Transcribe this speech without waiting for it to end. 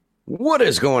What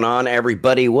is going on,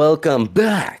 everybody? Welcome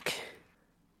back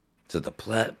to the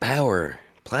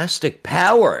Plastic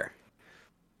Power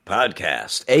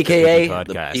podcast, aka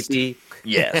the PP.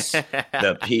 Yes,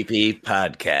 the PP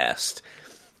podcast.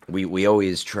 We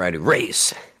always try to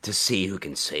race to see who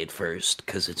can say it first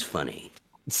because it's funny.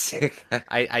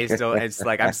 I'm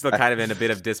still kind of in a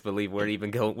bit of disbelief.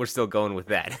 We're still going with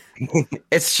that.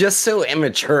 It's just so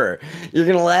immature. You're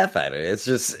gonna laugh at it.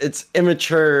 It's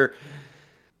immature,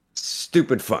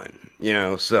 stupid fun,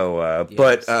 So,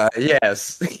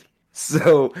 yes.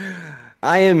 So,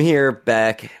 I am here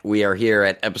back. We are here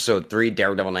at episode 3,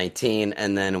 Daredevil19,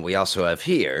 and then we also have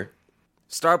here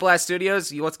Starblast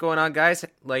Studios. What's going on, guys?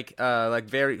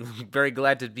 Very, very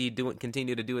glad to be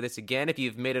continue to do this again. If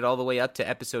you've made it all the way up to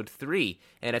episode 3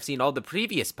 and have seen all the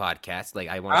previous podcasts,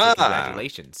 I want to say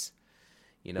congratulations.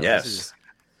 Yes,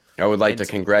 I would like to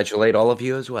congratulate all of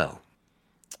you as well.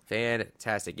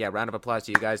 Fantastic. Yeah, round of applause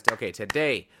to you guys. Okay,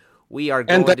 today we are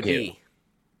going to be...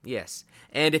 Yes.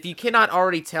 And if you cannot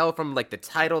already tell from the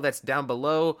title that's down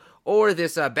below or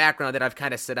this background that I've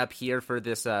kind of set up here for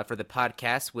this for the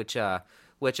podcast, which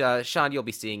Sean, you'll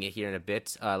be seeing it here in a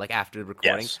bit, after the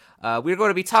recording. Yes. We're going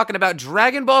to be talking about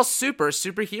Dragon Ball Super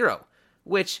Sperhero,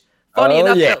 which, funny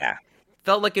enough,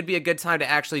 felt like it'd be a good time to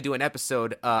actually do an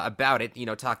episode about it,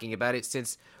 talking about it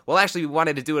since... Well, actually, we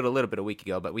wanted to do it a little bit a week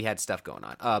ago, but we had stuff going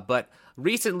on. But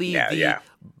recently, the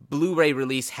Blu-ray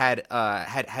release had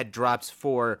dropped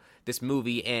for this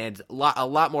movie, and a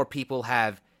lot more people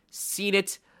have seen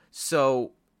it.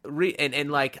 So,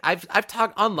 I've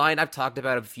talked online. I've talked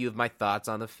about a few of my thoughts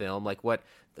on the film,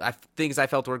 things I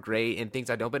felt were great and things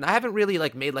I don't. But I haven't really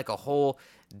made a whole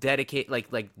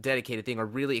dedicated thing or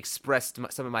really expressed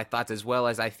some of my thoughts as well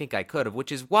as I think I could have.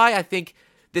 Which is why I think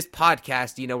this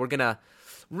podcast, we're gonna.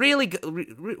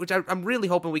 I'm really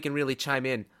hoping we can really chime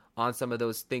in on some of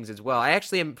those things as well. I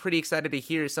actually am pretty excited to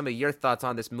hear some of your thoughts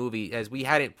on this movie, as we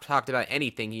hadn't talked about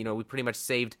anything. We pretty much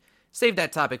saved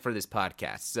that topic for this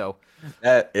podcast. So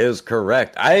that is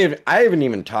correct. I haven't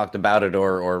even talked about it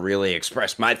or really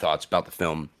expressed my thoughts about the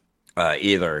film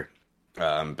either,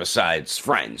 besides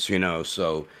friends.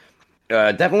 So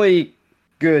definitely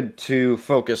good to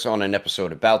focus on an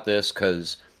episode about this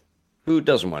because. Who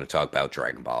doesn't want to talk about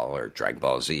Dragon Ball or Dragon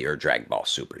Ball Z or Dragon Ball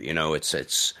Super?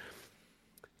 It's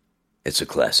a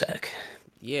classic.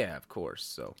 Yeah, of course.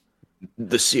 So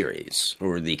the series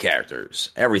or the characters,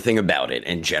 everything about it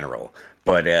in general.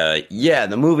 But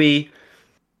the movie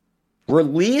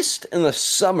released in the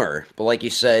summer, but like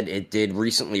you said, it did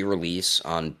recently release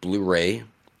on Blu-ray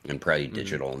and probably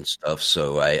digital and stuff.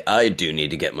 So I do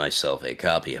need to get myself a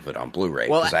copy of it on Blu-ray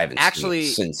because I haven't seen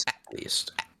it since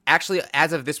released. Actually,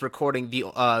 as of this recording, the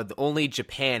only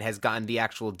Japan has gotten the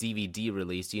actual DVD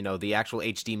release. The actual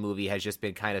HD movie has just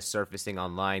been kind of surfacing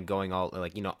online, going all on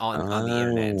the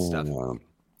internet and stuff.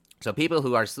 So people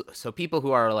who are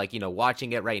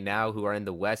watching it right now, who are in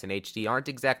the West in HD, aren't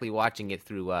exactly watching it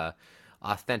through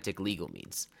authentic legal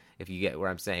means. If you get where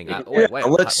I'm saying. What?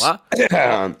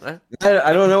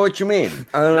 I don't know what you mean.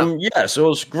 Yeah, so it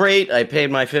was great. I paid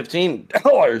my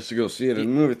 $15 to go see it in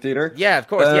the movie theater. Yeah, of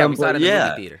course. We saw it in the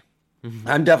movie theater.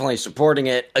 I'm definitely supporting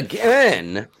it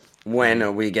again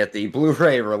when we get the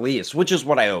Blu-ray release, which is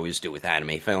what I always do with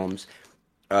anime films.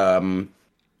 Even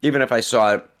if I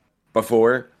saw it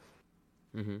before,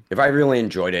 if I really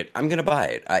enjoyed it, I'm gonna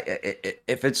buy it.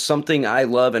 If it's something I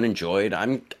love and enjoyed,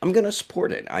 I'm gonna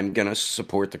support it. I'm gonna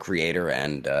support the creator,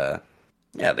 and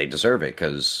they deserve it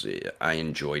because I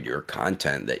enjoyed your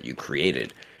content that you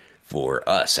created for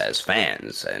us as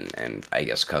fans and I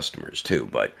guess customers too.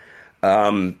 But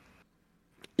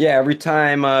every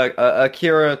time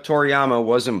Akira Toriyama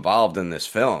was involved in this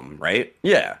film, right?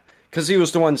 Yeah, because he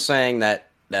was the one saying that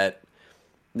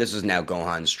this is now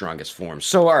Gohan's strongest form.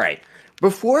 So all right.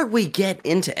 Before we get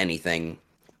into anything,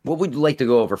 what would you like to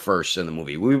go over first in the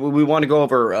movie? We want to go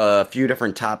over a few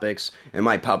different topics. It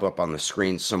might pop up on the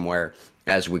screen somewhere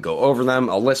as we go over them.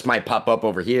 A list might pop up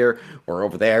over here, or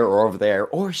over there, or over there,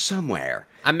 or somewhere.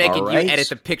 I'm making you edit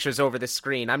the pictures over the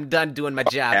screen. I'm done doing my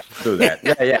job. Do that.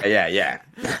 Yeah.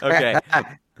 Okay.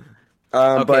 Okay.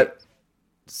 But...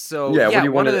 So what do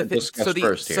you want to discuss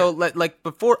first here? So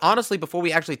before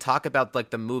we actually talk about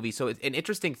the movie, so an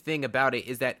interesting thing about it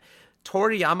is that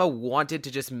Toriyama wanted to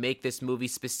just make this movie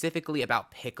specifically about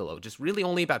Piccolo, just really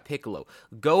only about Piccolo.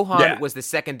 Gohan was the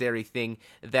secondary thing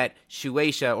that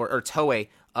Shueisha or Toei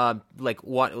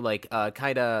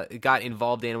kind of got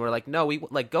involved in. We're no,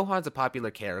 Gohan's a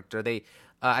popular character.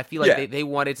 I feel like they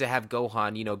wanted to have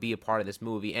Gohan, be a part of this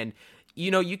movie, and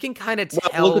you can kind of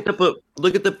tell. Well,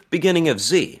 look at the beginning of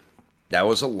Z. that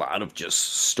was a lot of just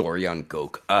story on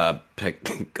Goku,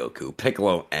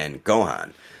 Piccolo, and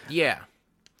Gohan. Yeah.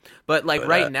 But like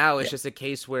right now, it's just a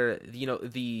case where, you know,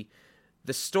 the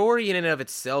story in and of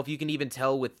itself, you can even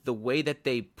tell with the way that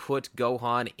they put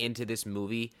Gohan into this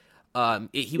movie.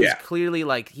 He was clearly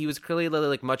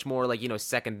like much more like, you know,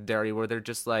 secondary, where they're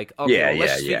just like, okay, well,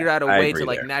 let's figure out a way to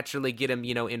like naturally get him,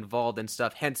 you know, involved and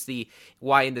stuff. Hence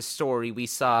why in the story we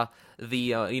saw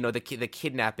the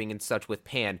kidnapping and such with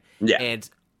Pan. Yeah. And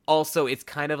also it's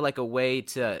kind of like a way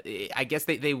to, I guess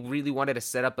they really wanted to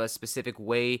set up a specific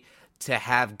way to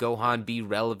have Gohan be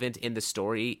relevant in the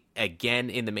story again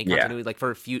in the main continuity, like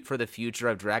for the future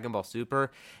of Dragon Ball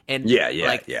Super. And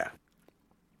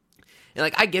and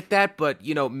like I get that, but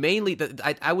you know, mainly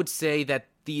I would say that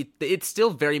it's still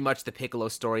very much the Piccolo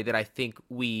story that I think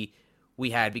we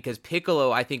had, because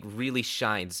Piccolo I think really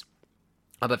shines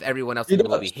above everyone else in the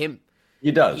movie.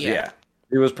 He does, yeah.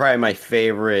 He was probably my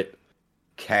favorite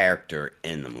character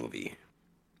in the movie.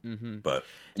 Mm-hmm. But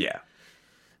yeah,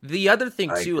 the other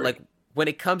thing too, like when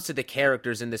it comes to the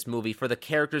characters in this movie, for the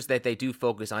characters that they do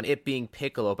focus on, it being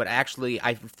Piccolo, but actually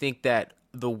I think that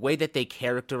the way that they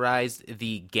characterized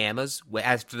the Gammas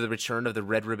as to the return of the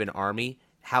Red Ribbon Army,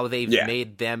 how they've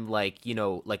made them like, you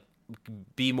know, like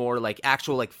be more like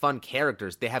actual like fun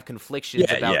characters. They have conflictions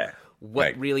about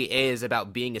what really is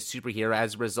about being a superhero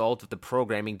as a result of the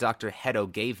programming Dr.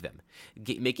 Hedo gave them.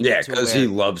 Because he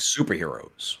loves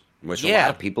superheroes, which a lot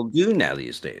of people do now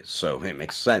these days. So it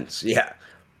makes sense. Yeah.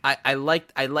 I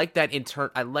like that in turn.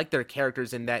 I like their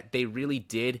characters in that they really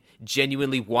did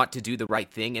genuinely want to do the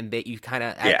right thing, and that you kind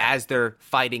of as they're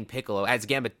fighting Piccolo, as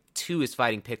Gambit 2 is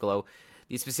fighting Piccolo,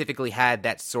 you specifically had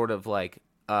that sort of like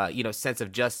you know, sense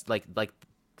of just like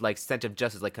sense of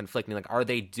justice, like conflicting, like are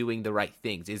they doing the right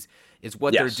things? Is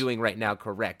what they're doing right now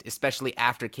correct? Especially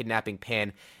after kidnapping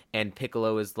Pan, and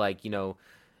Piccolo is like, you know,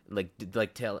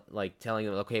 telling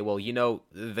them, okay, well, you know,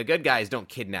 the good guys don't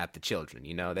kidnap the children,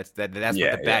 you know, that's what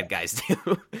the bad guys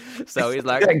do. So he's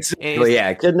like,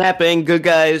 kidnapping, good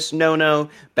guys, no,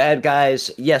 bad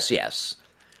guys, yes.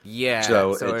 Yeah,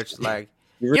 so it's like,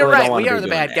 you really you're right, we are the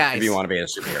bad guys. If you want to be a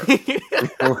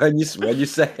superhero. when you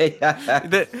say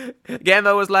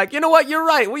Gamma was like, you know what, you're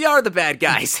right, we are the bad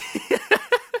guys.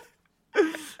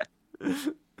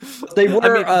 They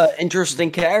were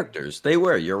interesting characters. They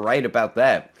were. You're right about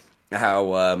that.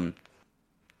 How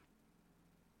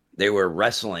they were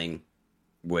wrestling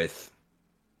with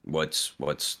what's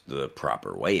the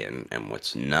proper way and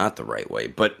what's not the right way.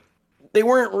 But they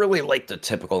weren't really like the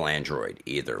typical android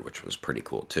either, which was pretty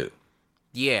cool too.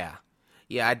 Yeah,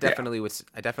 I definitely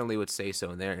would say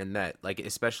so in there, and that like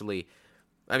especially.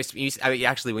 I mean,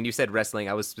 actually, when you said wrestling,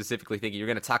 I was specifically thinking you're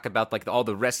going to talk about like all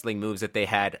the wrestling moves that they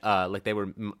had. Like they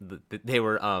were.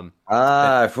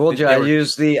 I fooled you. I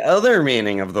used the other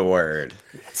meaning of the word.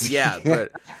 Yeah,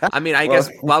 but I mean, I guess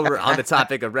while we're on the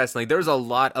topic of wrestling, there's a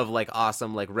lot of like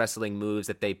awesome like wrestling moves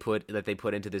that they put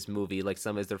into this movie. Like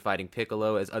some as they're fighting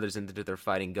Piccolo, as others into they're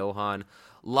fighting Gohan.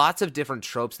 Lots of different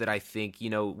tropes that I think, you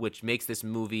know, which makes this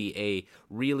movie a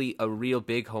real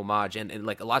big homage and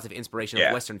like lots of inspiration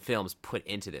of Western films put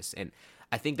into this. And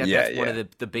I think that's one of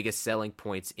the biggest selling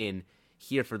points in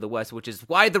here for the West, which is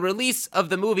why the release of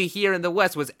the movie here in the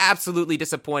West was absolutely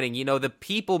disappointing. You know, the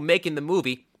people making the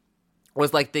movie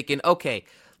was like thinking, okay,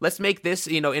 let's make this,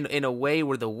 you know, in a way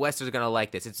where the West is going to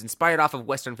like this. It's inspired off of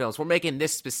Western films. We're making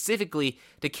this specifically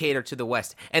to cater to the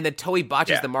West. And then Toei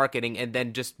botches the marketing and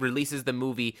then just releases the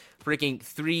movie freaking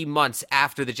 3 months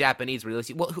after the Japanese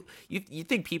release. Well, you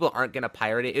think people aren't going to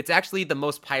pirate it? It's actually the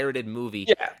most pirated movie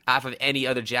off of any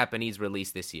other Japanese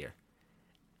release this year.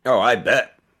 Oh, I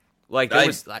bet. Like there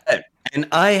was, and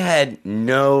I had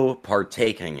no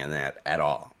partaking in that at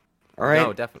all. All right?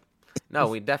 No, definitely. No,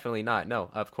 we definitely not. No,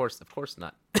 of course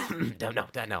not. No. Don't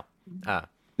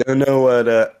know what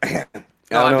I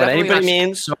don't know what anybody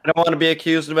means, so I don't want to be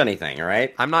accused of anything. All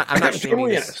right, I'm not streaming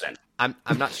this. I'm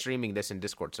not streaming this in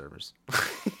Discord servers.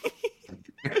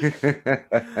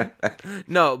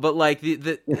 No, but like you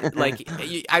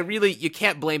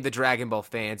can't blame the Dragon Ball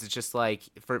fans. It's just like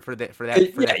for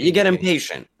that. You get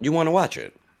impatient. You want to watch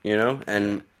it, you know,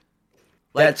 and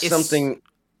like, that's something.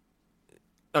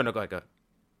 Oh no, go ahead.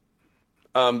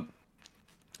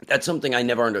 That's something I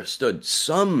never understood.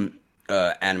 Some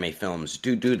anime films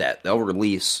do that. They'll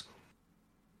release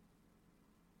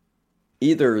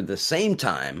either the same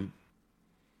time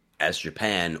as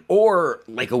Japan or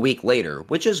like a week later,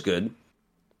 which is good.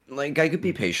 Like, I could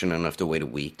be patient enough to wait a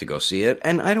week to go see it,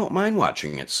 and I don't mind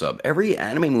watching it sub. Every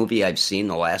anime movie I've seen,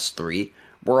 the last 3,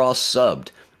 were all subbed.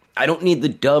 I don't need the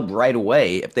dub right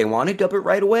away. If they want to dub it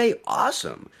right away,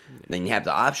 awesome. Then you have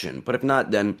the option. But if not,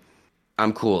 then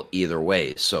I'm cool either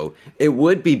way. So it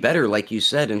would be better, like you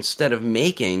said, instead of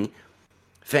making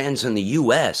fans in the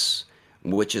US,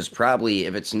 which is probably,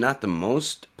 if it's not the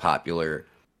most popular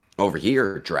over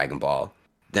here, Dragon Ball,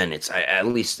 then it's at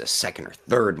least the second or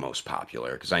third most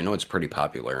popular, because I know it's pretty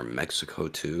popular in Mexico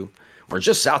too, or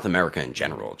just South America in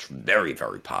general. It's very,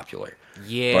 very popular.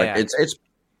 Yeah. But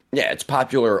it's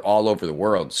popular all over the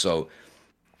world. So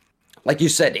like you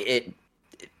said,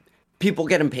 people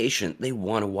get impatient. They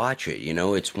want to watch it.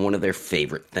 It's one of their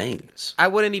favorite things. I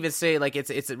wouldn't even say like it's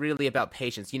really about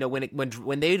patience.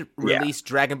 When they released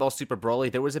Dragon Ball Super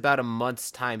Broly, there was about a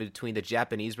month's time between the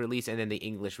Japanese release and then the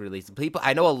English release.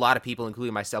 I know a lot of people,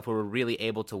 including myself, who were really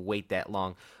able to wait that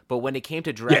long. But when it came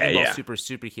to Dragon Ball Super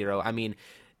Superhero, I mean,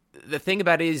 the thing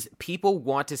about it is people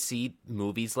want to see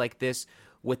movies like this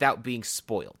without being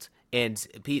spoiled. And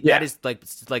that is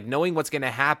like knowing what's going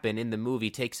to happen in the movie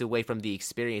takes away from the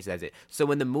experience as it. So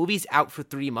when the movie's out for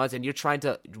 3 months and you're trying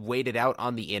to wait it out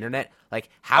on the internet, like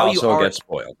how also you get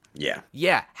spoiled.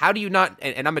 Yeah. How do you not?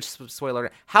 And I'm a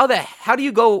spoiler. How do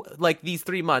you go like these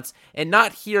 3 months and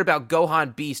not hear about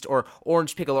Gohan Beast or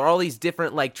Orange Piccolo or all these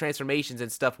different like transformations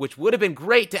and stuff, which would have been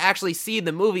great to actually see in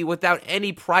the movie without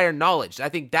any prior knowledge. I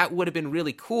think that would have been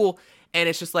really cool. And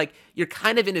it's just like you're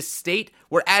kind of in a state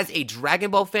where, as a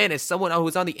Dragon Ball fan, as someone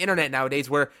who's on the internet nowadays,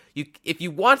 where if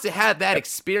you want to have that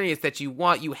experience that you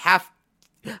want, you have.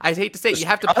 I hate to say it, you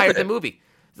have to pirate the movie.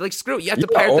 Like screw it, you have to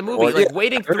pirate the movie. Like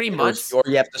waiting 3 months, or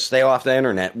you have to stay off the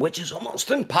internet, which is almost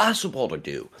impossible to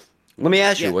do. Let me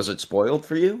ask you: was it spoiled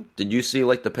for you? Did you see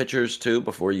like the pictures too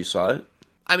before you saw it?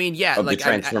 I mean, yeah, of like the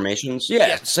transformations.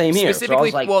 Same here.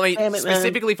 Specifically, so I was like,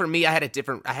 specifically for me, I had a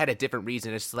different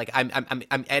reason. It's like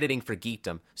I'm editing for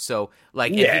Geekdom, so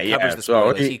like he covers the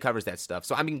spoilers, he covers that stuff.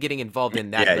 So I'm getting involved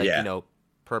in that,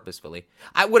 purposefully.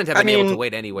 I wouldn't have been able to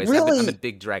wait anyways. Really, I'm a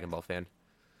big Dragon Ball fan.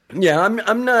 Yeah,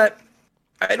 I'm not.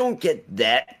 I don't get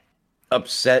that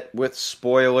upset with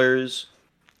spoilers.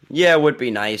 Yeah, it would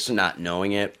be nice not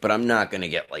knowing it, but I'm not gonna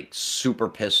get like super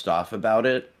pissed off about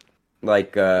it.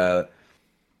 Like,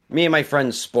 me and my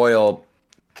friends spoil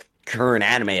current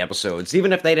anime episodes,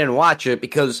 even if they didn't watch it,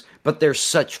 but they're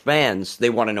such fans, they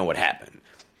want to know what happened.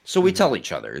 So we tell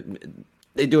each other.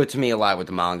 They do it to me a lot with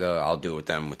the manga. I'll do it with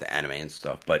them with the anime and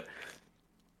stuff. But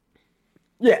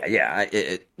yeah.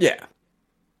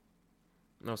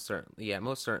 Most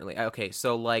certainly. Okay,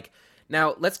 so like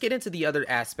now let's get into the other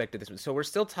aspect of this one. So we're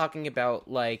still talking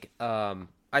about like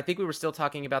I think we were still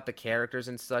talking about the characters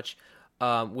and such.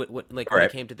 When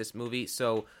it came to this movie.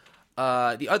 So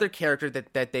the other character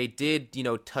that they did,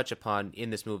 touch upon in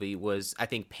this movie was, I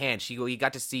think, Pan. You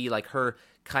got to see like her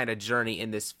kind of journey in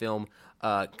this film,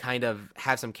 kind of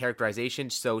have some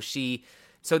characterization. So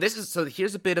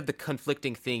here's a bit of the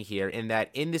conflicting thing here, in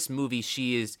that in this movie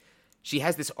she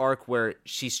has this arc where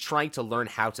she's trying to learn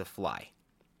how to fly.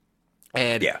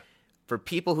 And for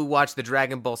people who watch the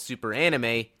Dragon Ball Super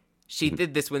anime, she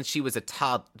did this when she was a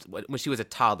toddler.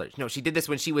 No, she did this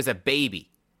when she was a baby.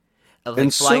 Like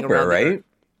in flying Super, around right?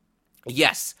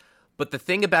 Yes. But the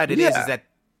thing about it is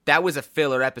that was a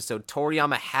filler episode.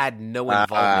 Toriyama had no involvement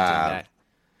in that.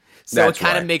 So it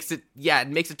kind of makes it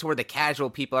to where the casual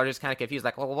people are just kind of confused.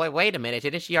 Like, well, wait a minute.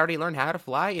 Didn't she already learn how to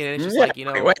fly? And it's just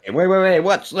Wait.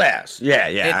 What's this?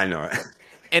 Yeah, I know it.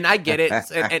 And I get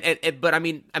it, but I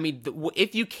mean,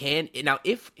 if you can now,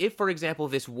 if for example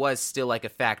this was still like a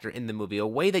factor in the movie, a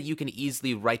way that you can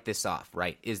easily write this off,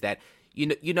 right, is that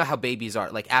you know how babies are.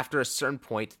 Like after a certain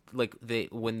point, like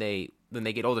when they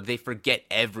get older, they forget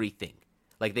everything.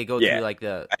 Like they go through like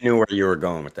the. I knew where you were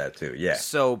going with that too. Yeah.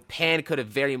 So Pan could have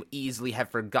very easily have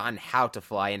forgotten how to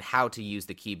fly and how to use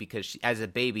the ki, because as a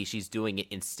baby she's doing it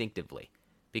instinctively.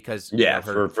 Because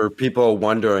for people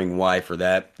wondering why, for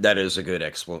that is a good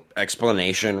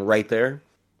explanation right there.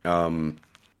 But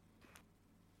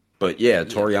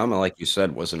Toriyama, like you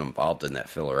said, wasn't involved in that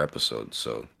filler episode,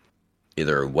 so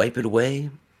either wipe it away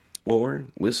or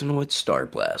listen to what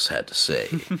Starblast had to say.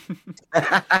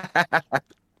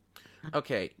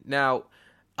 Okay, now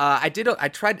I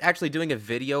tried actually doing a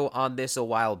video on this a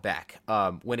while back.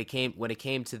 When it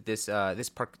came to this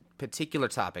particular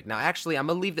topic. Now, actually, I'm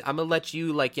gonna let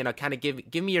you kind of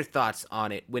give me your thoughts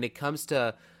on it when it comes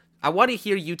to. I want to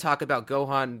hear you talk about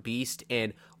Gohan Beast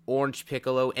and Orange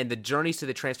Piccolo and the journeys to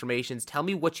the transformations. Tell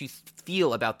me what you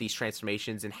feel about these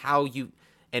transformations and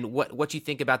what you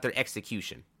think about their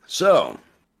execution. So,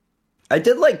 I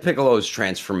did like Piccolo's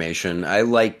transformation. I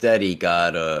liked that he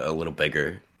got a little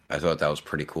bigger. I thought that was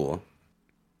pretty cool.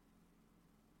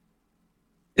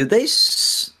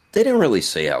 They didn't really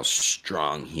say how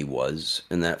strong he was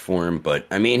in that form, but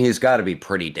I mean, he's got to be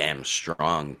pretty damn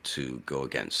strong to go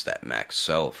against that Max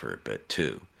Cell for a bit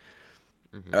too.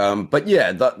 But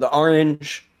yeah, the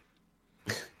orange.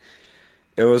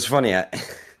 It was funny.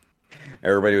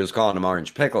 Everybody was calling him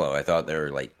Orange Piccolo. I thought they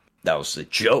were like that was a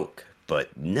joke,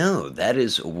 but no, that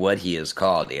is what he is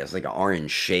called. He has like an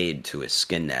orange shade to his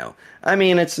skin now. I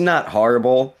mean, it's not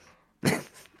horrible.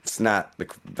 It's not the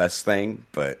best thing,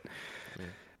 but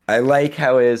I like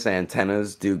how his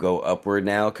antennas do go upward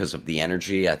now because of the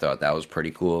energy. I thought that was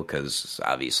pretty cool because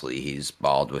obviously he's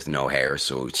bald with no hair,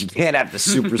 so you can't have the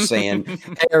Super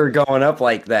Saiyan hair going up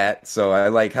like that. So I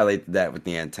like how they did that with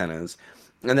the antennas.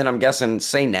 And then I'm guessing,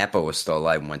 say Nappa was still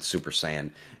alive and went Super Saiyan,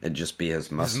 it'd just be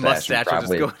his mustache. His mustache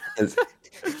would just go.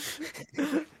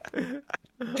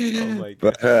 Oh my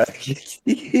god!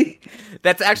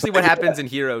 That's actually what happens in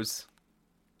Heroes.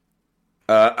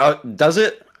 Does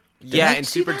it? Yeah, in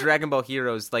Super Dragon Ball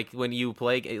Heroes, like when you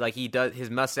play, like he does, his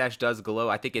mustache does glow.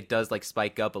 I think it does like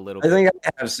spike up a little bit. I think I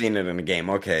have seen it in a game.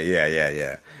 Okay,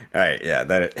 yeah. All right, yeah,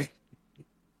 that.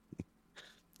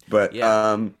 But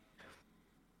Yeah.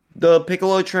 the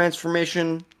Piccolo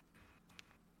transformation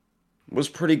was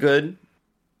pretty good.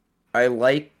 I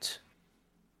liked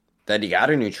that he got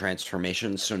a new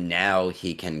transformation, so now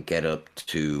he can get up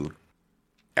to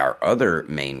our other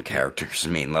main characters'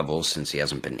 main levels since he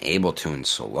hasn't been able to in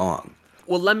so long.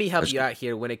 Well, let me help you out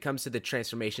here when it comes to the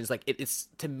transformations. Like it's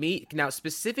to me now,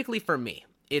 specifically for me,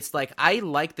 it's like I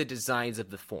like the designs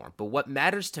of the form, but what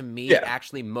matters to me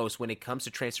actually most when it comes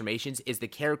to transformations is the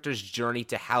character's journey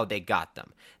to how they got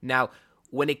them. Now,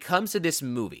 when it comes to this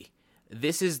movie,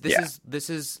 this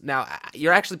is now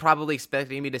you're actually probably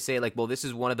expecting me to say like, well, this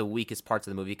is one of the weakest parts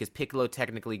of the movie because Piccolo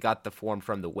technically got the form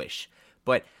from the Wish,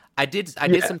 but I did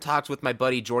some talks with my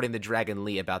buddy Jordan the Dragon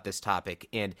Lee about this topic,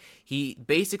 and he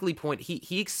basically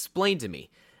he explained to me,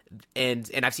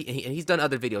 and I've seen and he's done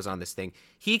other videos on this thing.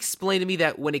 He explained to me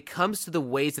that when it comes to the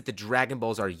ways that the Dragon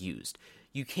Balls are used,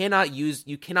 you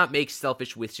cannot make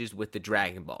selfish wishes with the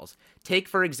Dragon Balls. Take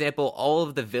for example all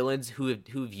of the villains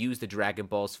who've used the Dragon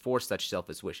Balls for such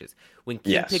selfish wishes. When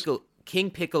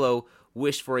King Piccolo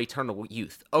wished for eternal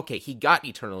youth, okay, he got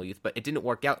eternal youth, but it didn't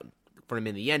work out for him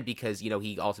in the end because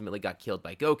he ultimately got killed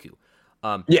by Goku.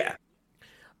 When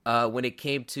it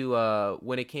came to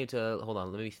hold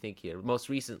on, let me think here. Most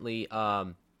recently,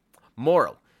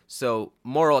 Moro. So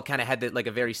Moro kind of had like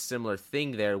a very similar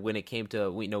thing there when it came to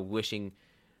wishing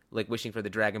for the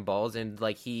Dragon Balls, and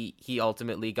like he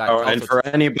ultimately got. Oh, and for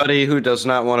anybody who does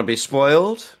not want to be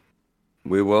spoiled,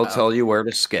 we will tell you where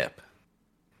to skip.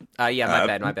 My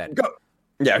bad.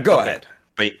 Go ahead.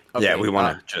 But yeah, we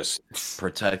want to just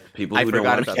protect people who don't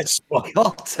want to get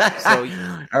spoiled. So,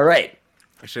 all right.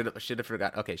 I should have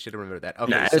forgot. Okay, should have remembered that.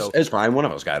 Okay, nah, it's fine. One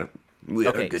of us got it. We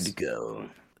are good to go.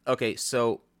 Okay,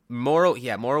 so Moro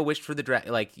wished for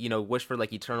the wished for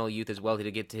like eternal youth as well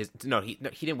to get to his. No, he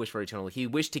didn't wish for eternal. He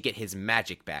wished to get his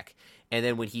magic back, and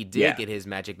then when he did get his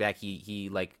magic back, he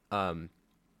he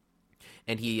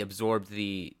absorbed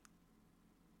the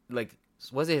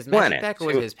Was it his magic back or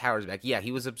was it his powers back? Yeah,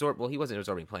 he was absorbed. Well, he wasn't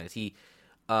absorbing planets. He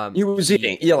was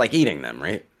eating. Like eating them,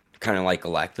 right? Kind of like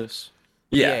Galactus.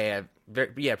 Yeah,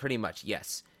 pretty much.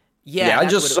 Yes. Yeah, I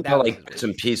just saw like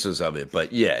some pieces of it,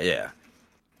 but yeah.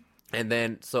 And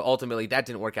then, so ultimately, that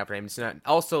didn't work out for him. It's not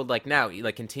also like now,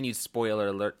 like continued spoiler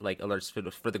alert, like alerts for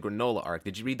the Granola arc.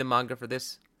 Did you read the manga for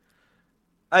this?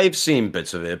 I've seen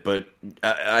bits of it, but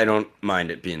I don't mind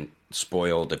it being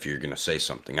spoiled if you're going to say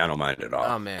something. I don't mind at all.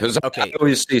 Oh, man. Because I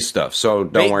always see stuff, so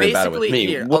don't worry about it with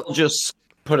me. We'll just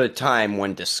put a time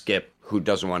when to skip who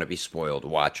doesn't want to be spoiled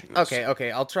watching this.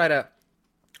 Okay. I'll try to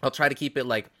keep it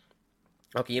like...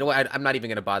 Okay, you know what? I'm not even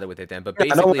going to bother with it then. But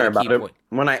basically, the key point.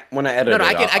 When I edit it,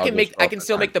 I can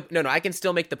still make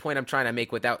the point I'm trying to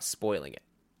make without spoiling it.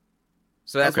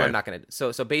 So that's what I'm not going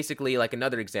to. So basically, like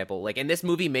another example, like, and this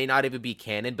movie may not even be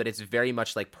canon, but it's very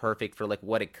much like perfect for like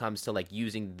what it comes to like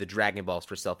using the Dragon Balls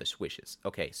for selfish wishes.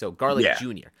 Okay, so Garlic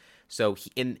Jr. So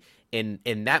in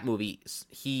that movie,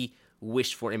 he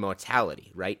wished for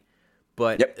immortality, right?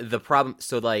 But the problem,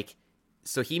 so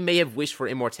he may have wished for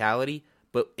immortality,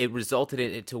 but it resulted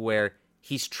in it to where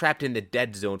he's trapped in the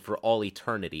dead zone for all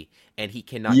eternity, and he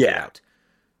cannot get out.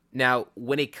 Now,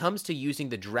 when it comes to using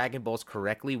the Dragon Balls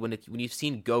correctly, when you've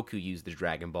seen Goku use the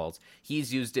Dragon Balls,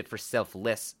 he's used it for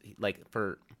selfless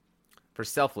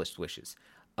wishes.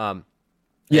 Or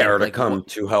to come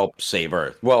to help save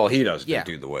Earth. Well, he doesn't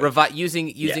do the way.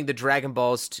 Using the Dragon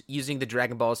Balls to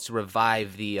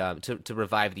revive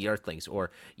the Earthlings,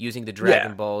 or using the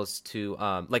Dragon Balls to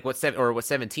like what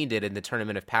 17 did in the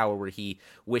Tournament of Power, where he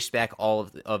wished back all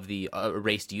of the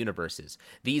erased universes.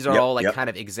 These are all kind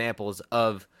of examples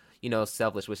of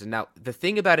selfish wishes. Now, the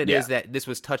thing about it Yeah. is that this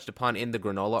was touched upon in the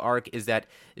Granola arc is that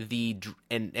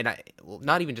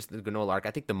not even just the Granola arc,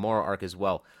 I think the Mora arc as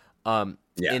well.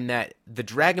 Yeah. In that the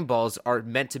Dragon Balls are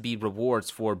meant to be rewards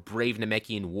for brave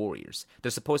Namekian warriors.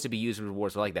 They're supposed to be used as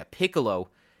rewards like that. Piccolo,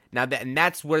 and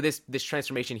that's where this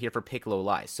transformation here for Piccolo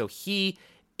lies. So he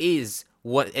is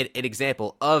an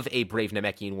example of a brave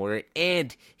Namekian warrior,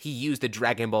 and he used the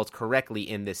Dragon Balls correctly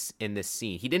in this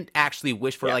scene. He didn't actually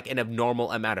wish for like an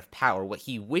abnormal amount of power. What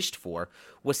he wished for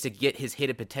was to get his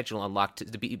hidden potential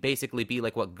unlocked to basically be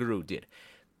like what Guru did.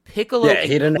 Piccolo, he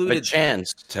didn't have a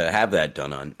chance to have that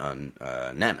done on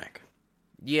Namek.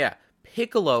 Yeah,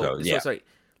 Piccolo. So, sorry,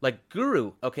 like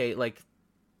Guru. Okay, like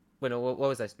what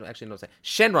was I? No, actually, no,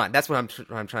 Shenron. That's what I'm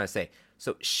trying to say.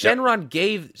 So Shenron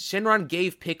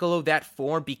gave Piccolo that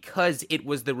form because it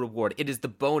was the reward. It is the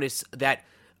bonus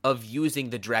of using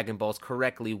the Dragon Balls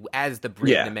correctly as the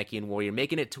brave Namekian warrior,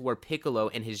 making it to where Piccolo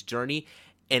and his journey,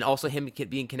 and also him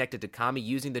being connected to Kami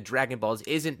using the Dragon Balls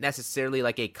isn't necessarily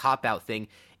like a cop-out thing.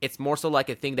 It's more so like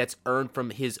a thing that's earned from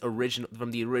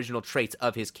the original traits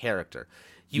of his character.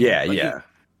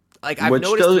 I've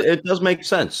noticed it does make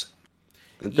sense.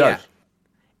 It does.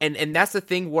 And that's the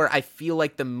thing where I feel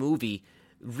like the movie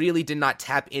really did not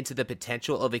tap into the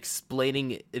potential of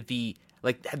explaining the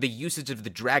usage of the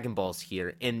Dragon Balls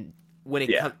here, and when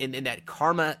it comes in that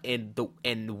karma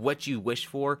and what you wish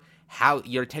for, how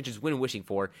your intentions when wishing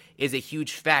for is a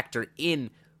huge factor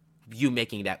in you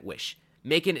making that wish.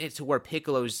 Making it to where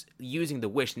Piccolo's using the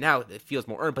wish now, it feels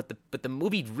more earned, but the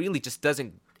movie really just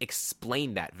doesn't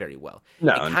explain that very well.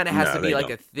 No, it kind of has to be like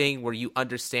don't. a thing where you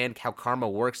understand how karma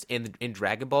works in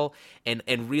Dragon Ball and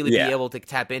really be able to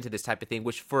tap into this type of thing,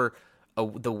 which for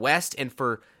the West and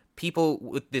for people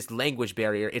with this language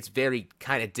barrier, it's very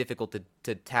kind of difficult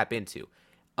to tap into.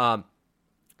 There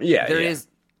is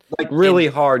like really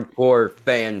hardcore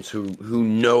fans who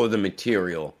know the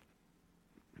material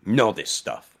know this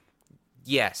stuff.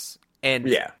 Yes,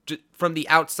 and from the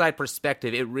outside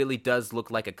perspective, it really does look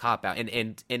like a cop out,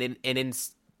 and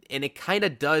it kind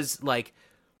of does like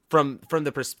from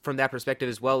that perspective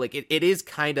as well. Like it is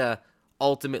kind of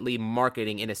ultimately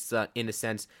marketing in a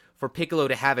sense for Piccolo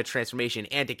to have a transformation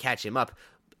and to catch him up,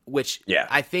 which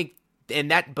I think.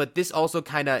 But this also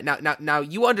kind of now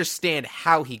you understand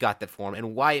how he got the form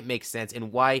and why it makes sense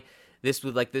and why this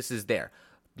is there.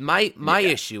 My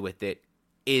issue with it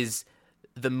is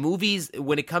the movies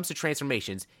when it comes to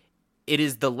transformations, it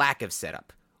is the lack of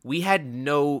setup. We had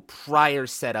no prior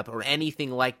setup or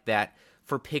anything like that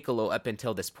for Piccolo up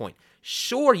until this point.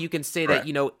 Sure, you can say that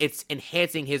it's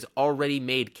enhancing his already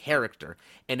made character,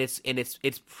 and it's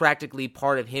practically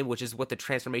part of him, which is what the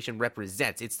transformation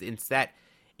represents. It's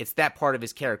that part of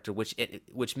his character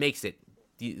which makes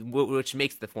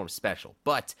the form special.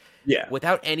 But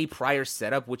without any prior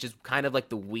setup, which is kind of like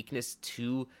the weakness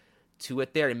to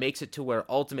it there, it makes it to where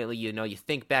ultimately you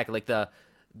think back like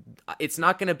it's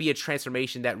not going to be a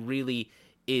transformation that really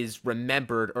is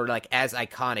remembered or like as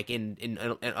iconic in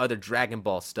other Dragon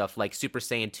Ball stuff like Super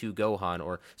Saiyan 2 Gohan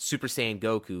or Super Saiyan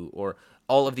Goku or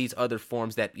all of these other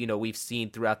forms that we've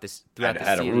seen throughout the series.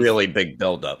 Had a really big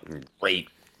build up, great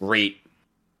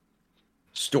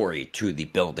story to the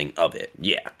building of it.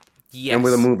 Yes. And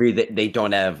with a movie that they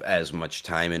don't have as much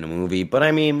time in a movie, but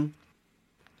I mean,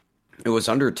 it was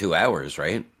under 2 hours,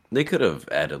 right? They could have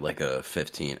added like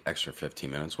extra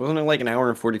 15 minutes. Wasn't it like an hour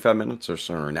and 45 minutes or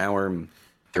so, or an hour and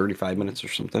 35 minutes or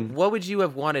something? What would you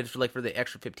have wanted for the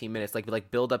extra 15 minutes? Like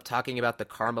build up talking about the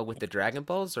karma with the Dragon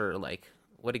Balls, or like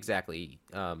what exactly?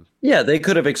 They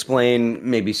could have explained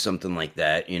maybe something like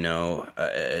that,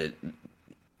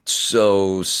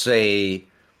 so say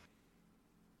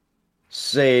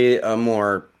a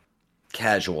more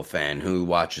casual fan who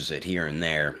watches it here and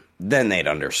there, then they'd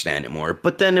understand it more.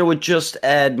 But then it would just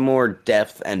add more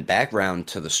depth and background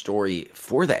to the story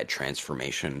for that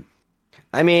transformation.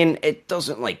 I mean, it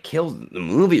doesn't like kill the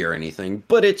movie or anything,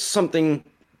 but it's something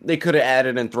they could have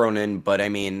added and thrown in. But I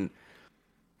mean,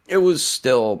 it was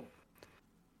still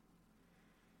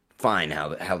fine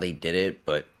how they did it.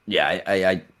 But yeah,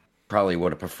 I probably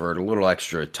would have preferred a little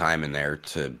extra time in there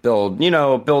to build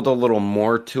a little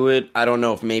more to it. I don't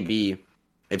know if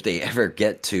they ever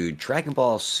get to Dragon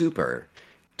Ball Super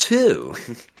 2,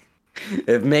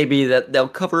 if maybe that they'll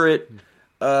cover it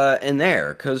in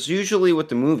there. Because usually with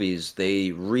the movies, they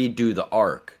redo the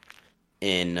arc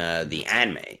in the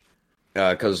anime.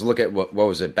 Because look at what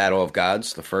was it, Battle of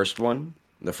Gods, the first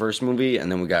movie,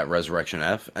 and then we got Resurrection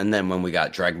F, and then when we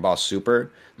got Dragon Ball Super,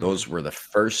 those were the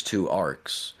first two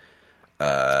arcs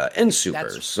in Super.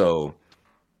 So,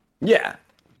 yeah.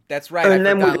 That's right. And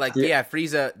I then forgot.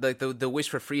 Frieza. The wish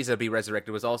for Frieza to be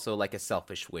resurrected was also like a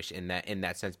selfish wish in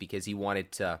that sense because he wanted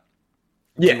to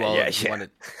do all. He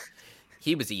wanted.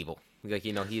 He was evil. Like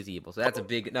he is evil. So that's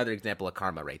another example of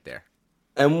karma right there.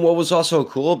 And what was also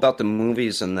cool about the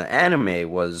movies and the anime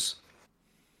was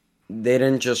they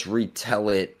didn't just retell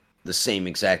it the same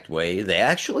exact way. They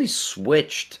actually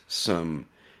switched some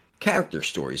character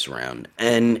stories around.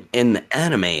 And in the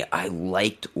anime, I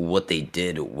liked what they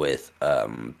did with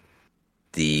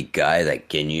the guy that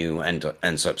Ginyu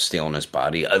ends up stealing his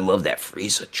body. I love that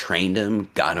Frieza trained him,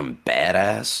 got him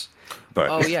badass. But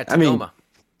Tagoma.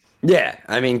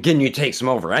 Ginyu takes him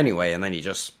over anyway, and then he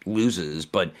just loses.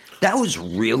 But that was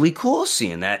really cool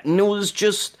seeing that, and it was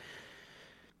just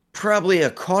probably a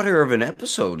quarter of an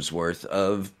episode's worth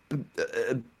of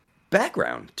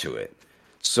background to it.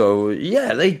 So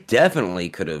yeah, they definitely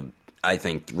could have, I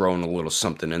think, thrown a little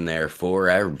something in there for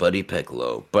our buddy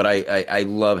Piccolo. But I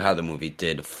love how the movie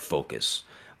did focus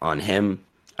on him.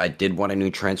 I did want a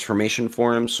new transformation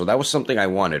for him, so that was something I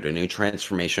wanted, a new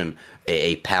transformation,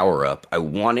 a power-up. I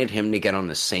wanted him to get on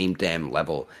the same damn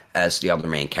level as the other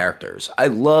main characters. I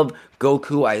love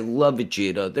Goku, I love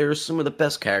Vegeta. They're some of the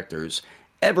best characters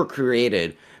ever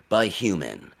created by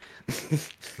human.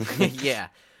 Yeah.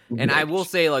 And I will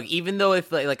say, like, even though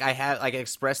if like I have like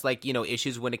expressed like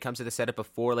issues when it comes to the setup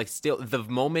before, like still the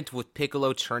moment with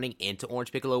Piccolo turning into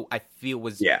Orange Piccolo, I feel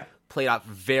was played out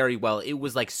very well. It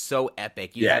was like so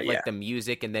epic. You have like the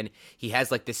music, and then he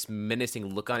has like this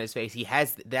menacing look on his face. He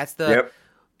has that's the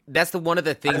one of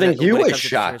the things. I think he was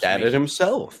shocked at it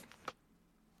himself.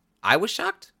 I was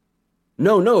shocked.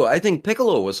 No, I think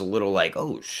Piccolo was a little like,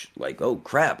 oh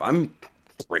crap, I'm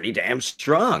pretty damn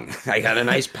strong. I got a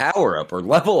nice power up or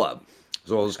level up.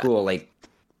 So it was cool, like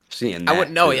seeing that.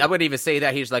 I wouldn't even say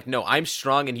that. He's like, no, I'm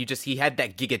strong, and he had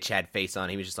that Giga Chad face on.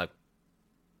 He was just like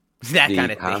that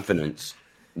kind of confidence,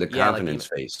 thing. The confidence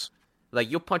face. Like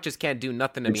your punches can't do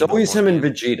nothing to me. It's always him and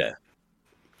Vegeta.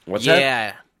 What's that?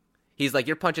 Yeah, he's like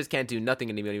your punches can't do nothing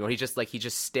to me anymore. He's just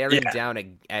staring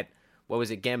down at what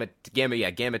was it, Gamma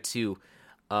 2.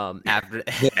 After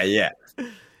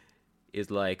is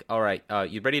like, all right,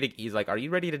 you ready to? He's like, are you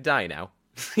ready to die now?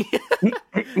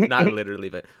 Not literally,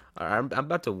 but I'm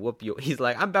about to whoop you. He's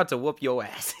like, I'm about to whoop your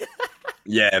ass.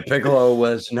 Yeah, Piccolo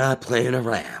was not playing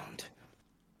around.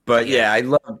 But yeah,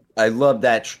 I love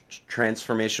that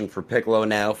transformation for Piccolo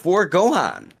now for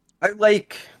Gohan. I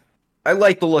like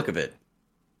the look of it.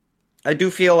 I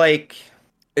do feel like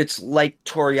it's like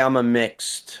Toriyama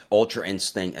mixed Ultra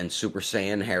Instinct and Super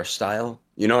Saiyan hairstyle.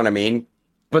 You know what I mean?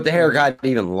 But the hair got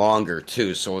even longer,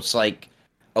 too, so it's like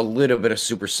a little bit of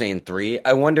Super Saiyan 3.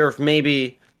 I wonder if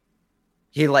maybe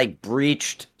he, like,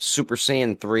 breached Super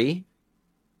Saiyan 3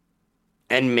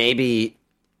 and maybe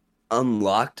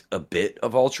unlocked a bit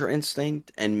of Ultra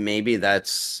Instinct, and maybe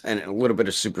that's and a little bit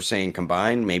of Super Saiyan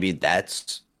combined. Maybe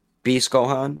that's Beast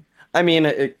Gohan. I mean,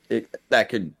 that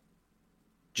could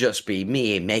just be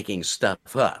me making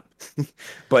stuff up.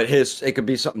 But it could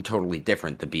be something totally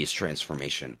different, the Beast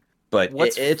transformation. But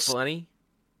it's funny.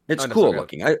 It's cool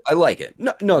looking. I like it.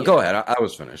 No, go ahead. I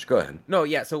was finished. Go ahead. No,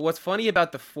 yeah. So what's funny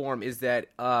about the form is that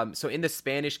so in the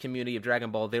Spanish community of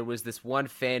Dragon Ball, there was this one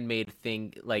fan-made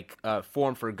thing like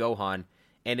form for Gohan,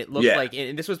 and it looked like,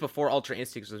 and this was before Ultra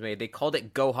Instinct was made. They called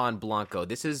it Gohan Blanco.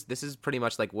 This is pretty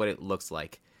much like what it looks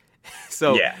like.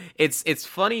 So it's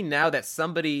funny now that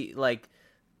somebody like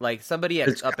somebody at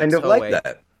it's up kind at of Toei, like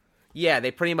that. Yeah,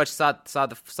 they pretty much saw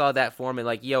that form and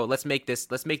like, yo, let's make this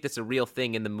a real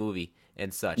thing in the movie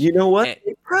and such. You know what?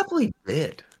 They probably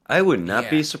did. I would not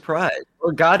be surprised.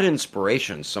 Or got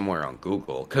inspiration somewhere on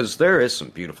Google, because there is some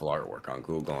beautiful artwork on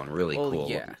Google and really cool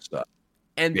looking stuff.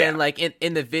 And then like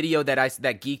in the video that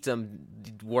Geekdom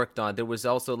worked on, there was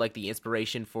also like the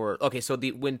inspiration for so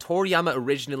when Toriyama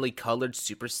originally colored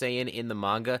Super Saiyan in the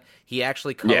manga, he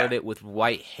actually colored it with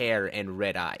white hair and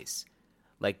red eyes.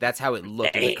 Like, that's how it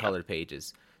looked in the colored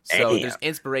pages. So there's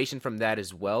inspiration from that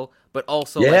as well. But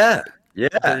also, that's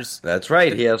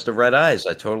right. He has the red eyes.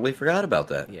 I totally forgot about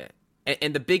that. Yeah,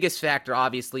 and the biggest factor,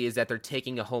 obviously, is that they're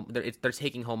taking they're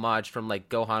taking homage from like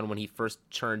Gohan when he first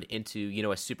turned into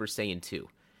a Super Saiyan 2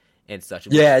 and such.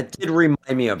 Yeah, it did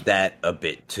remind me of that a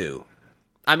bit too.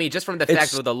 I mean, just from the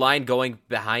fact of the line going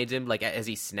behind him, like as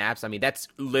he snaps. I mean, that's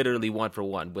literally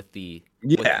 1-for-1 with the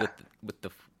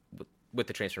with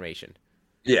the transformation.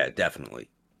 Yeah, definitely.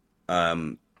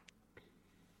 Yeah,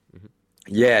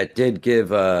 it did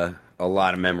give a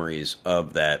lot of memories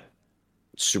of that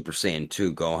Super Saiyan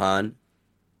 2 Gohan.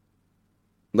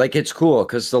 Like, it's cool,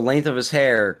 because the length of his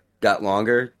hair got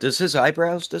longer. Does his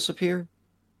eyebrows disappear?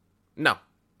 No,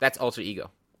 that's Alter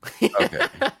Ego. Okay.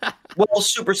 Well,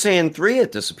 Super Saiyan 3,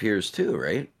 it disappears too,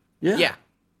 right? Yeah. Yeah.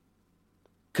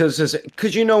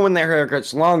 Because you know when their hair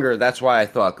gets longer, that's why I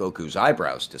thought Goku's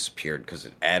eyebrows disappeared because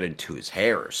it added to his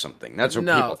hair or something. That's what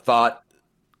people No. thought.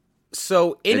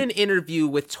 So in It, an interview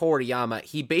with Toriyama,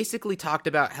 he basically talked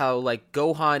about how like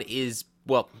Gohan is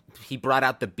well, he brought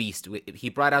out the beast. He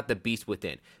brought out the beast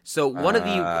within. So one of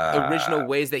the original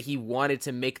ways that he wanted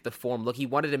to make the form look, he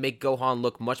wanted to make Gohan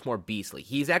look much more beastly.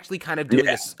 He's actually kind of doing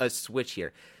a switch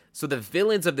here. So the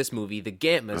villains of this movie, the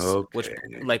Gantmas, which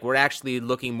like were actually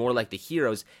looking more like the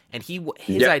heroes, and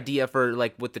his idea for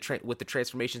like with the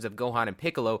transformations of Gohan and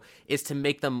Piccolo is to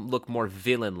make them look more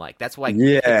villain like. That's why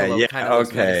Piccolo kind of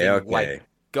looks menacing, like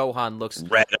Gohan looks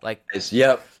red like eyes.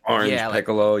 Yep, orange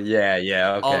Piccolo. Okay,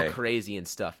 all crazy and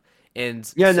stuff.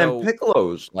 And and then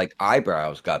Piccolo's like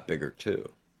eyebrows got bigger too.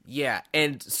 Yeah,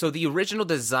 and so the original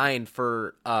design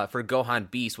for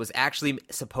Gohan Beast was actually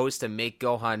supposed to make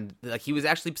Gohan like he was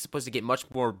actually supposed to get much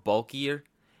more bulkier,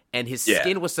 and his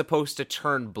skin was supposed to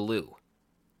turn blue.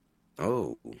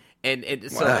 Oh, and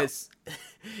so it's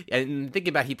and thinking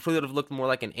about it, he probably would have looked more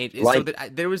like an angel. So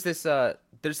there was this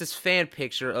there's this fan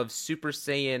picture of Super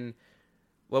Saiyan.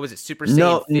 What was it? Super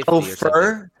Saiyan 50 no or fur,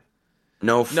 something.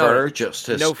 no fur, just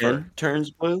his skin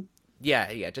turns blue.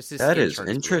 Yeah, just his. That skin is turns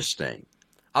interesting. Blue.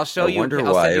 I'll show you.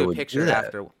 I'll send you a picture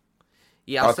after.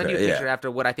 Yeah, I'll send you a picture after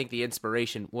what I think the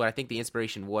inspiration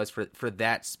was for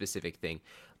that specific thing.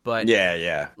 But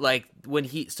like when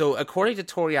so according to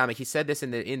Toriyama, he said this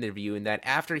in the interview, and that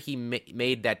after he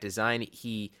made that design,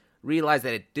 he realized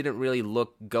that it didn't really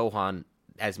look Gohan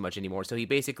as much anymore. So he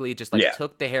basically just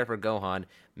took the hair for Gohan,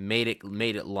 made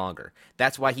it longer.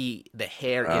 That's why the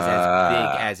hair is as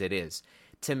big as it is.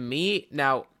 To me,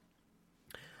 now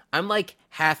I'm like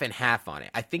half and half on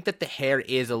it. I think that the hair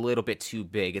is a little bit too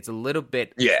big. It's a little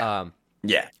bit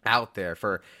out there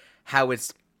for how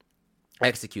it's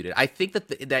executed. I think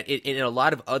that in a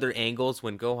lot of other angles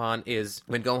when you see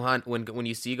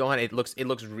Gohan, it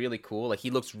looks really cool. Like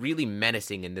he looks really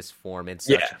menacing in this form and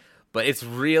such. Yeah. But it's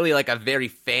really like a very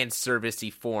fan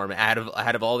servicey form out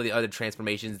of all of the other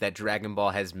transformations that Dragon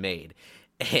Ball has made.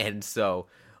 And so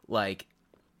like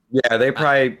they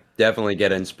probably definitely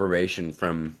get inspiration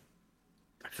from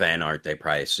fan art they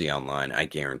probably see online, I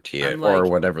guarantee it, or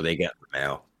whatever they get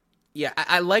now. Yeah,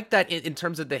 I like that in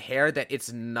terms of the hair, that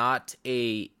it's not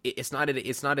a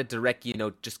direct,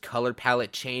 just color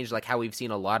palette change like how we've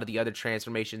seen a lot of the other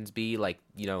transformations be, like,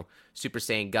 Super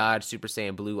Saiyan God, Super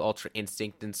Saiyan Blue, Ultra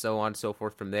Instinct, and so on and so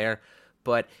forth from there.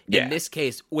 But in this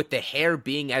case, with the hair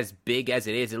being as big as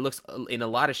it is, it looks, in a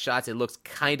lot of shots, it looks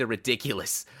kind of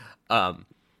ridiculous.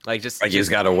 Like he's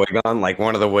got a wig on, like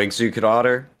one of the wigs you could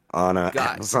order on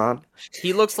Amazon.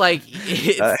 He looks like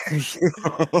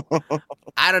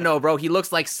I don't know, bro. He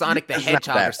looks like Sonic the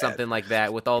Hedgehog or something like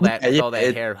that, with all that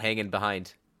hair hanging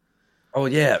behind. Oh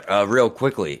yeah, real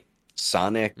quickly,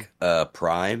 Sonic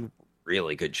Prime,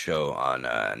 really good show on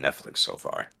Netflix so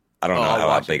far. I don't know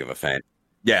how big of a fan.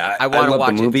 Yeah, I love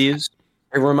the movies.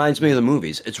 It reminds me of the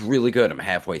movies. It's really good. I'm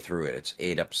halfway through it. It's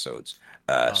 8 episodes.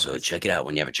 So check it out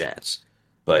when you have a chance.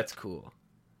 But that's cool.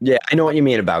 Yeah, I know what you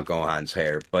mean about Gohan's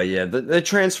hair, but yeah, the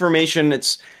transformation,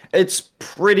 it's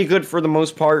pretty good for the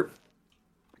most part.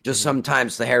 Just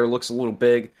sometimes the hair looks a little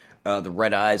big. The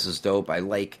red eyes is dope. I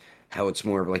like how it's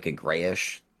more of like a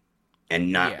grayish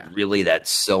and not really that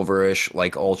silverish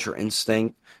like Ultra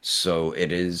Instinct. So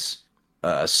it is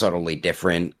subtly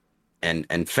different,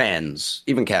 and fans,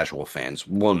 even casual fans,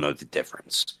 will know the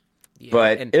difference. Yeah,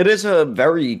 but it is a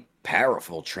very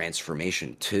powerful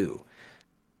transformation too.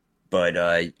 But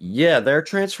their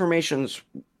transformations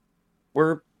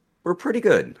were pretty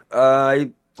good.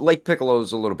 I like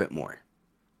Piccolo's a little bit more.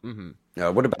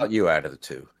 Mm-hmm. What about you out of the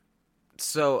two?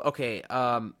 So okay,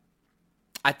 I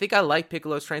think I like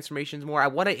Piccolo's transformations more. I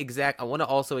want to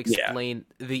also explain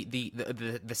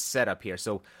the setup here.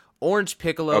 So Orange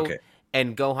Piccolo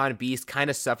and Gohan Beast kind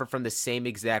of suffer from the same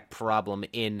exact problem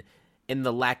in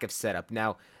the lack of setup.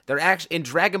 Now, they're actually in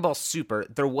Dragon Ball Super,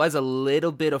 there was a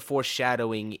little bit of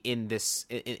foreshadowing in this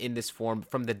form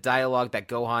from the dialogue that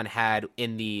Gohan had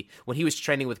when he was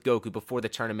training with Goku before the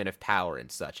Tournament of Power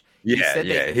and such.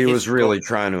 He was really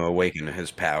trying to awaken his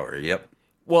power. Yep.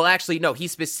 Well, actually, no. He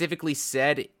specifically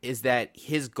said is that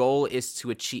his goal is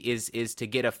to achieve is to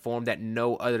get a form that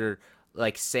no other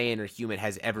like Saiyan or human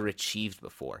has ever achieved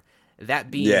before.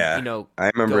 That being, I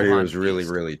remember Gohan he was really,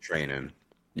 really training.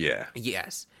 Yeah.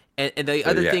 Yes. And the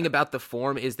other thing about the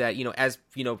form is that,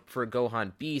 for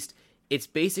Gohan Beast, it's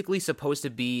basically supposed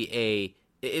to be a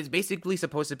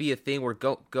thing where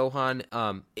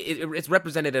Gohan, it's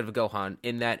representative of Gohan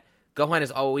in that Gohan has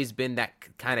always been that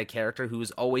kind of character who's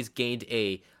always gained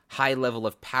a high level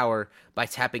of power by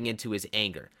tapping into his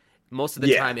anger. Most of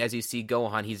the time, as you see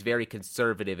Gohan, he's very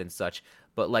conservative and such.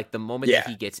 But like the moment that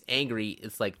he gets angry,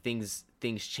 it's like things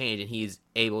change, and he's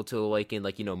able to awaken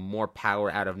more power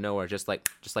out of nowhere, just like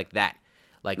that.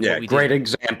 Like great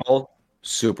example.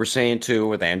 Super Saiyan 2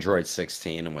 with Android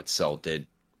 16 and what Cell did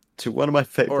to one of my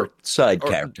favorite side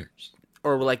characters.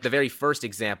 Or like the very first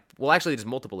example. Well, actually, there's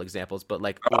multiple examples, but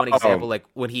like one example, like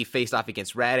when he faced off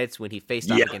against Raditz, when he faced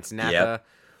off against Nappa.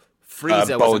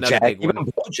 Frieza was another big one. Even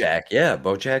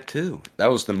BoJack too. That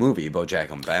was the movie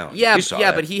BoJack Unbound.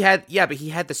 But he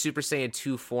had the Super Saiyan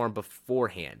 2 form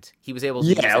beforehand. He was able to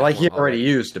use that like he already already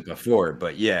used it before,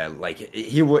 but like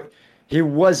he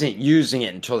wasn't using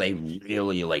it until they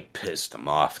really like pissed him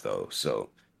off though. So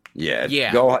that's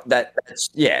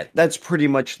pretty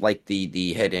much like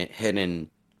the hidden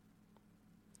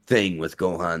thing with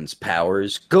Gohan's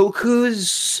powers.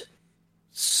 Goku's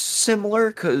similar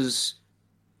because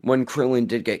when Krillin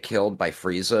did get killed by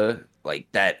Frieza, like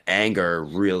that anger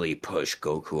really pushed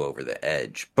Goku over the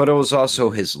edge. But it was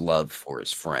also his love for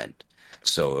his friend.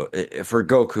 So for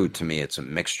Goku, to me, it's a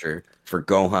mixture. For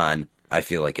Gohan, I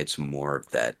feel like it's more of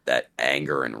that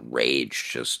anger and rage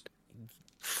just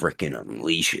freaking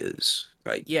unleashes.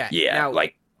 Like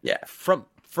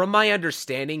From my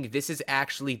understanding, this is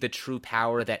actually the true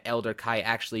power that Elder Kai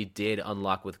actually did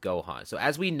unlock with Gohan. So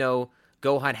as we know,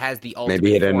 Gohan has the ultimate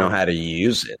Maybe he didn't know form. how to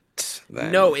use it.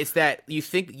 Then. No, it's that you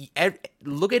think.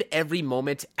 Look at every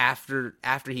moment after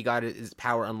he got his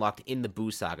power unlocked in the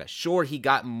Buu saga. Sure, he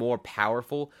got more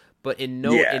powerful, but in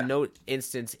no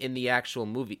instance in the actual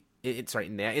movie,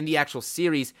 in the actual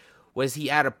series, was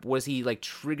he like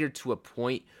triggered to a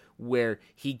point where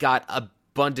he got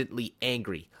abundantly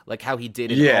angry, like how he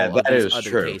did in all of these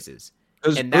other cases.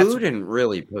 Because Buu didn't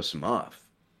really piss him off.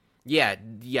 Yeah,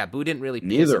 Buu didn't really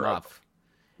piss him off.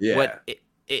 Yeah.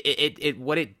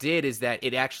 What it did is that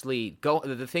it actually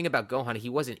the thing about Gohan, he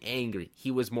wasn't angry. He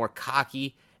was more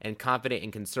cocky and confident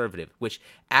and conservative, which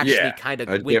actually kind of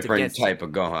went against a different type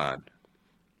of Gohan.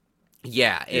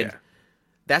 Yeah, and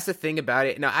that's the thing about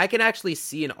it. Now, I can actually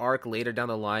see an arc later down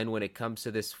the line when it comes to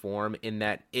this form, in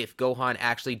that if Gohan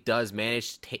actually does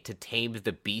manage to tame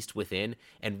the beast within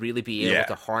and really be able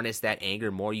to harness that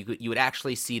anger more, you would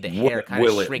actually see the hair kind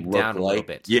of shrink down a little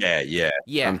bit. Yeah.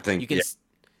 I'm thinking, you can.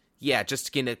 Yeah,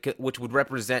 which would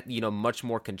represent much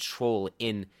more control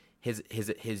in his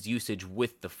usage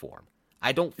with the form.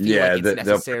 I don't feel like it's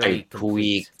necessarily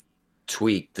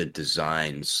tweak the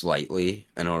design slightly,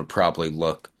 and it would probably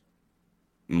look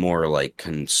more like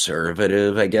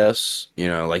conservative, I guess.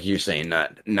 Like you're saying,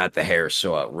 not the hair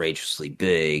so outrageously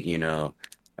big. They'll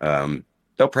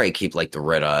probably keep like the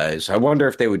red eyes. I wonder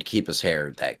if they would keep his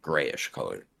hair that grayish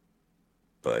color.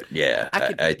 But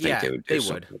I think they would do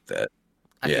something like that.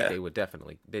 I think they would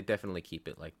definitely keep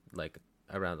it like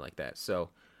around like that.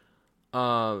 So,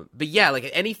 but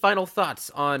like any final thoughts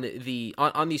on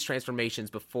these transformations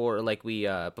before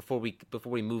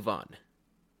we move on?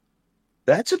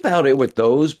 That's about it with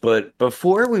those. But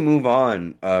before we move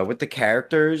on, with the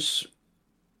characters,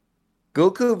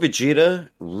 Goku and Vegeta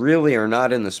really are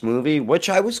not in this movie, which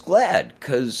I was glad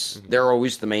because they're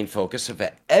always the main focus of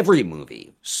every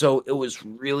movie. So it was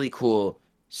really cool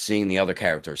seeing the other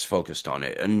characters focused on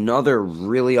it. Another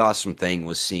really awesome thing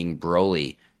was seeing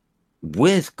Broly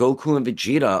with Goku and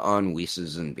Vegeta on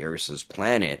Whis' and Beerus'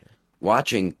 planet,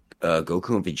 watching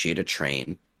Goku and Vegeta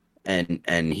train,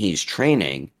 and he's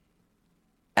training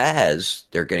as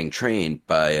they're getting trained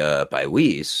by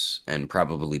Whis and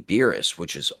probably Beerus,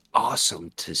 which is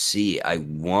awesome to see. I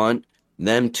want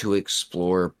them to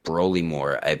explore Broly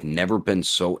more. I've never been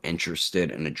so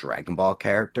interested in a Dragon Ball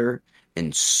character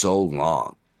in so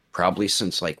long. Probably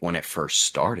since like when it first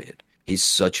started. He's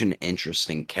such an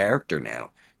interesting character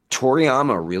now.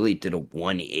 Toriyama really did a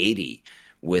 180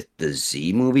 with the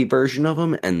Z movie version of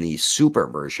him and the Super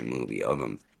version movie of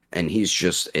him. And he's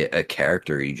just a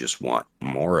character you just want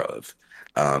more of.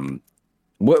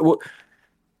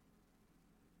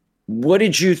 What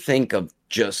did you think of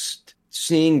just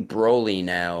seeing Broly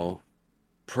now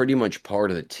pretty much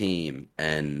part of the team?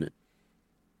 And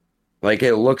like,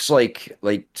 it looks like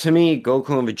to me,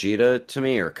 Goku and Vegeta to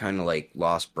me are kind of like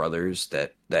lost brothers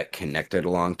that connected a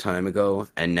long time ago,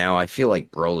 and now I feel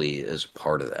like Broly is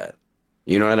part of that.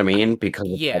 You know what I mean? Because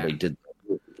of how they did.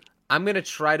 I'm gonna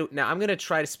try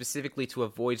to specifically to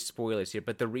avoid spoilers here,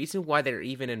 but the reason why they're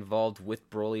even involved with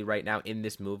Broly right now in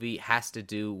this movie has to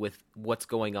do with what's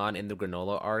going on in the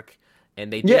Granola arc,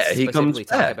 and they did specifically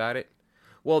talk about it.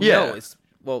 Well, no, it's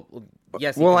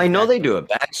yes. Well, I know they do a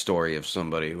backstory of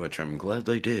somebody, which I'm glad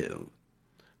they do.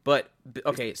 But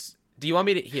okay, do you want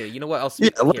me to here? You know what else?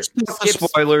 Yeah, let's skip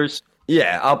spoilers.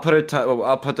 Yeah, I'll put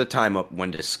the time up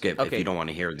when to skip if you Okay, don't want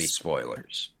to hear these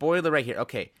spoilers. spoiler right here.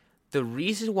 Okay, the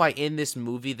reason why in this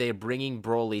movie they're bringing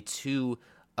Broly to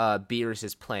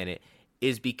Beerus's planet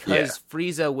is Yeah. because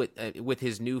Frieza with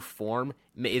his new form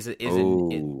is in.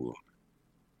 Oh.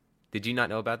 Did you not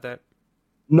know about that?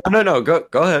 No. Go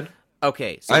ahead.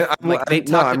 Okay, so like they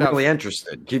No, talked I'm about. really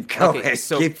interested. Keep Okay, going.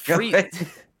 so Keep going.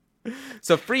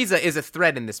 So Frieza is a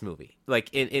threat in this movie, like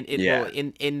Yeah.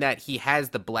 in that he has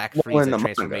the Black Well, in Frieza the manga.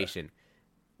 transformation.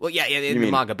 Well, yeah, You in the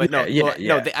mean? manga, but no, Yeah. well,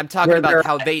 no, I'm talking Where they're about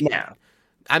how at they. now.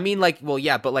 I mean, like, well,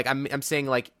 yeah, but like, I'm saying,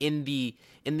 like, in the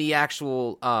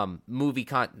actual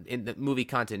in the movie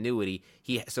continuity,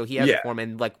 he has a Yeah. form,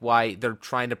 and like, why they're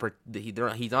trying to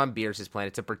he's on Beerus's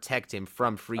planet to protect him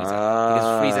from Frieza because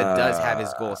Frieza does have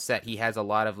his goal set. He has a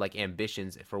lot of like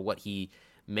ambitions for what he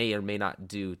may or may not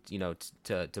do, to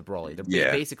Broly. They're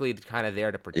Yeah. basically kind of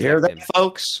there to You hear protect that, him.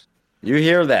 folks? You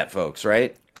hear that, folks,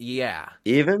 right? Yeah.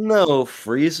 Even though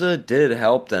Frieza did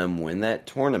help them win that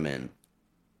tournament,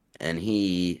 and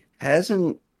he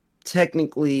hasn't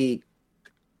technically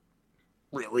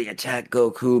really attacked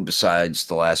Goku besides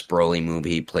the last Broly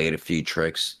movie, he played a few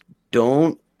tricks.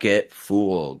 Don't get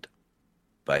fooled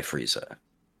by Frieza.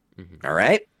 Mm-hmm. All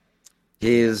right?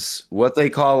 He's what they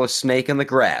call a snake in the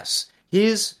grass.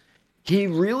 He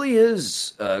really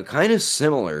is kind of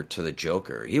similar to the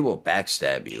Joker. He will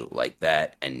backstab you like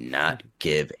that and not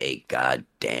give a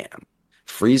goddamn.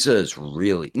 Frieza is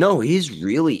really no, he's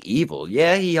really evil.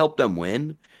 Yeah, he helped them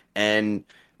win, and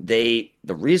the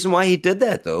reason why he did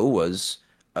that though was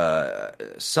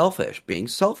being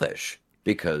selfish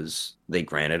because they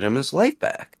granted him his life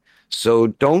back. So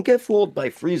don't get fooled by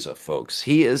Frieza, folks.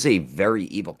 He is a very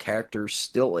evil character,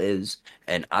 still is,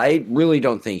 and I really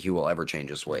don't think he will ever change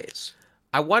his ways.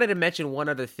 I wanted to mention one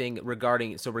other thing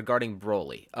regarding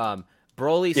Broly.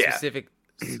 Broly Yeah, specific.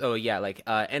 Oh yeah, like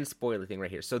end spoiler thing right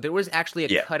here. So there was actually a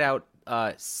yeah, cutout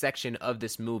section of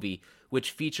this movie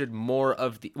which featured more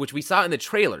of the which we saw in the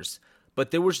trailers,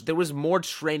 but there was more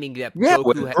training that yeah.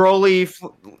 With Goku had. Broly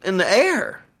in the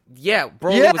air. Yeah,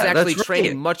 Broly Yeah, was actually that's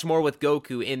training right. much more with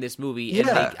Goku in this movie, and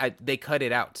Yeah, they cut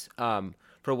it out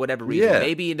for whatever reason. yeah.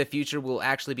 Maybe in the future we'll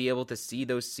actually be able to see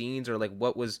those scenes or like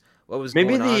what was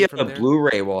Maybe going on the from there.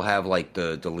 Blu-ray will have like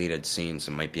the deleted scenes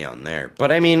that might be on there.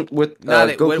 But I mean, with No,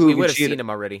 we Goku would have seen Vegeta. them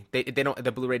already. They don't.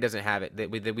 The Blu-ray doesn't have it.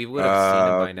 We would have seen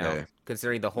them by now, Okay.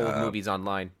 considering the whole Uh, movie's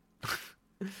online.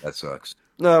 that sucks.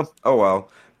 No, oh well.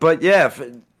 But yeah,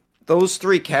 those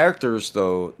three characters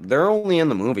though, they're only in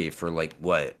the movie for like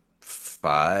what,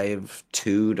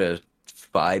 2 to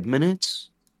 5 minutes,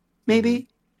 Hmm. maybe.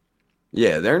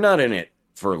 Yeah, they're not in it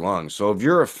for long. So if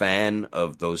you're a fan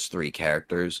of those three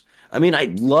characters, I mean, I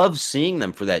love seeing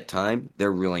them for that time.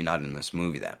 They're really not in this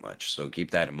movie that much, so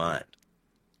keep that in mind.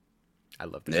 I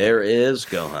love this. There is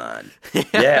Gohan.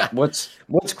 Yeah, what's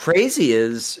crazy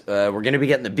is we're gonna be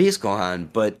getting the Beast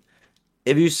Gohan, but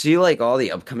if you see like all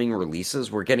the upcoming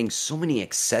releases, we're getting so many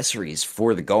accessories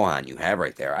for the Gohan you have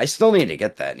right there. I still need to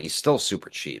get that, and he's still super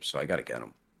cheap, so I gotta get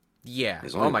him. Yeah.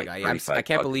 He's Oh only my like god. Yeah. I 35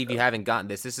 can't bucks believe you though. haven't gotten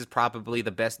this. This is probably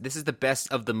the best. This is the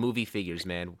best of the movie figures,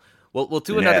 man. We'll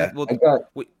do another. Yeah, I got.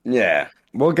 We, Yeah,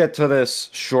 we'll get to this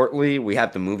shortly. We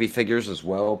have the movie figures as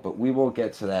well, but we will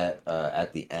get to that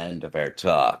at the end of our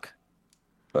talk.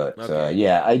 But okay.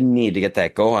 yeah, I need to get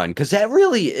that Gohan because that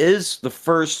really is the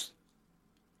first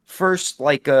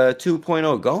like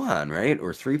 2.0 Gohan, right?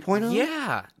 Or 3.0?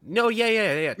 Yeah. No.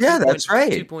 Yeah. Yeah, that's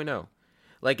right. 2.0.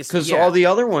 Like it's Because all yeah. the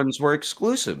other ones were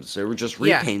exclusives. They were just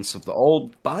Yeah. repaints of the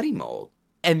old body mold.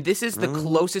 And this is the Oh,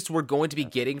 closest we're going to be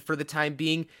getting for the time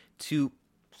being to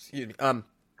excuse me, oh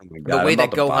my the God, way I'm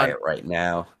about that to buy Gohan it right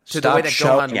now. to the way Stop that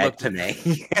showing Gohan it looked to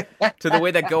me. to the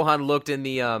way that Gohan looked in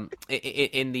the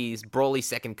in the Broly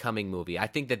Second Coming movie. I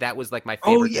think that was like my Oh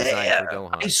favorite design yeah, for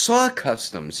I Gohan. saw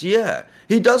customs. Yeah,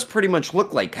 he does pretty much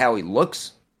look like how he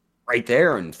looks right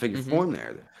there in figure Hmm. form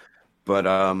there. But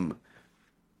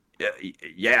yeah,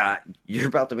 yeah, you're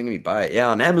about to make me buy it. Yeah,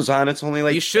 on Amazon it's only You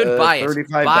like should buy it.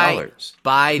 $35.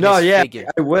 Buy No, this yeah, figure.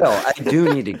 I will. I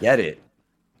do need to get it.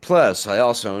 Plus, I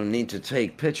also need to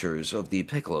take pictures of the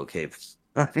Piccolo cape.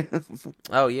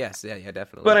 Oh yes, yeah,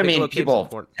 definitely. But I Piccolo mean, Cape's people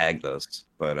important. tagged us.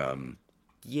 But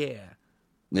Yeah.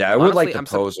 yeah, I would like Honestly, to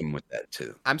pose them with that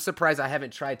too. I'm surprised I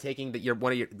haven't tried taking your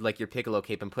one of your like your Piccolo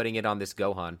Cape and putting it on this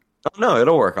Gohan. Oh no,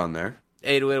 it'll work on there.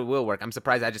 It will work. I'm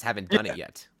surprised I just haven't done Yeah, it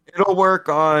yet. it'll work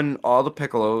on all the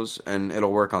Piccolos, and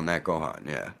it'll work on that Gohan.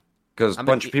 Yeah, because a I'm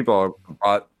gonna bunch of people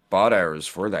bought ours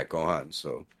for that Gohan.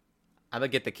 So I'm gonna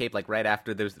get the cape like right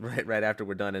after there's right after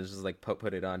we're done and just like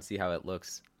put it on, see how it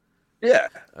looks. Yeah,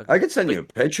 Uh, I could send but you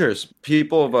pictures.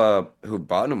 People of who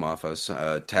bought them off us,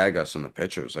 tag us in the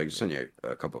pictures. I can send you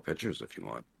a couple pictures if you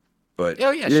want. But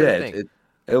oh yeah, yeah, sure thing.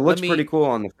 it Let looks pretty me. cool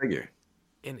on the figure.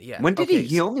 Yeah. When did he? Okay.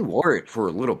 He only wore it for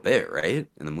a little bit, right?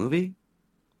 In the movie?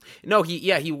 No,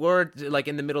 he wore it like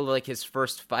in the middle of like his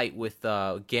first fight with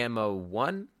Gamma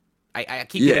One. I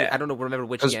keep getting Yeah, I don't know remember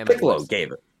which because Gamma it Piccolo was.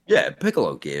 gave it. Yeah,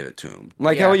 Piccolo gave it to him,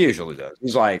 like how Yeah. he usually does.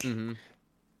 He's like, Mm-hmm.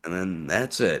 and then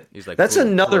that's it. He's like, That's boom,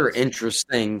 another close.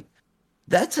 interesting.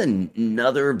 That's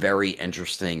another very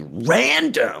interesting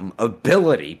random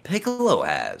ability Piccolo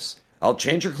has. I'll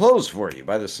change your clothes for you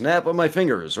by the snap of my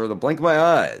fingers or the blink of my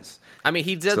eyes. I mean,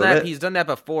 he did So that. that He's done that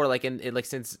before, like in like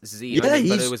since Z. yeah,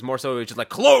 But it was more so. It was just like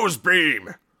clothes beam.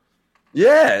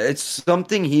 yeah, it's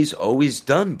something he's always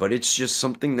done, but it's just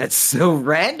something that's so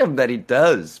random that he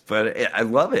does. But I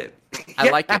love it. I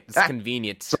like it. It's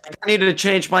convenient. So I need to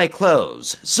change my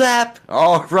clothes. Zap!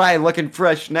 All right, looking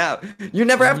fresh now. You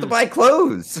never have to buy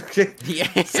clothes.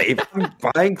 Yeah. Save on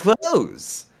buying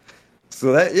clothes.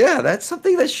 So that yeah, that's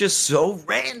something that's just so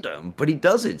random, but he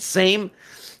does it. Same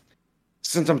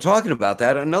since I'm talking about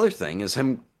that, another thing is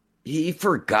he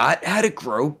forgot how to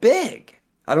grow big.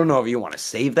 I don't know if you want to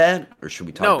save that or should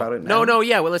we talk about it now? No.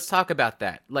 Yeah. Well, let's talk about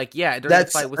that. Like, yeah, during the That's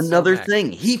fight with another Silmac.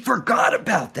 thing. He forgot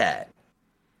about that.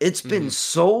 It's been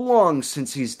so long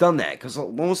since he's done that. Because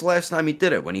when was the last time he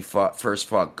did it? When he first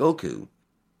fought Goku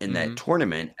in that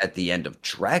tournament at the end of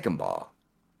Dragon Ball.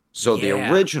 So the Yeah.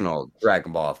 original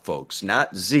Dragon Ball, folks,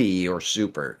 not Z or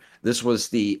Super. This was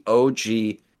the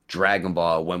OG Dragon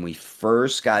Ball when we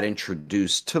first got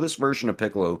introduced to this version of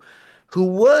Piccolo, who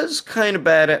was kind of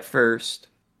bad at first,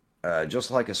 just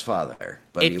like his father,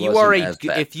 but he wasn't as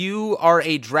bad. If you are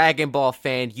a Dragon Ball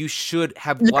fan, you should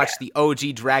have Yeah, watched the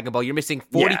OG Dragon Ball. You're missing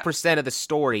yeah, 40% of the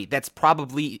story. That's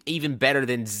probably even better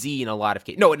than Z in a lot of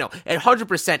cases. No,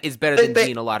 100% is better than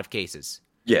Z in a lot of cases.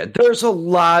 yeah. There's a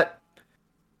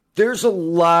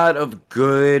lot of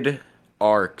good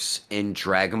arcs in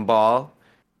Dragon Ball.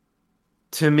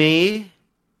 To me,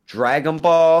 Dragon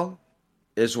Ball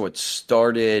is what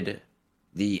started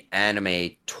the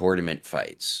anime tournament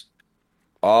fights.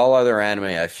 All other anime,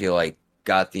 I feel like,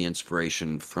 got the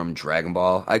inspiration from Dragon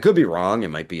Ball. I could be wrong; it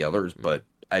might be others, but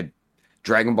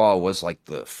Dragon Ball was like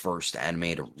the first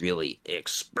anime to really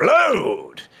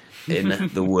explode in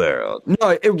the world.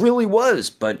 No, it really was.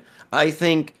 But I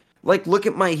think, like, look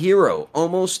at My Hero.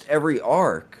 Almost every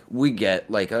arc, we get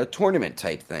like a tournament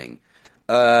type thing.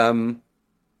 Um,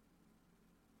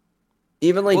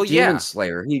 Even like Well, Demon yeah.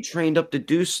 Slayer, he trained up to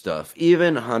do stuff.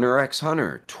 Even Hunter x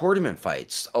Hunter, tournament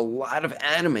fights. A lot of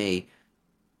anime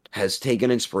has taken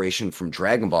inspiration from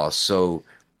Dragon Ball. So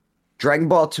Dragon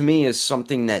Ball to me is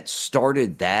something that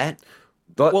started that.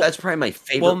 But Well, that's probably my Well,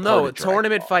 favorite part no, of Dragon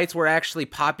tournament Ball. fights were actually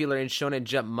popular in Shonen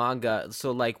Jump manga.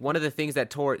 So, like, one of the things that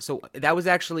that was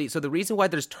actually, so the reason why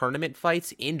there's tournament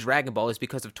fights in Dragon Ball is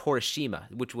because of Torishima,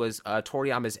 which was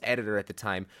Toriyama's editor at the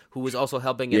time, who was also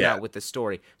helping him Yeah. out with the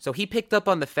story. So he picked up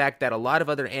on the fact that a lot of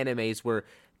other animes were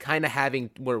kind of having,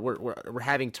 were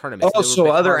having tournaments. Oh, They were a so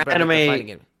bit other carved out, like, the fighting anime,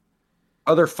 game.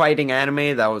 other fighting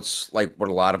anime, that was like what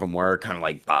a lot of them were, kind of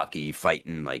like Baki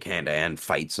fighting, like hand to hand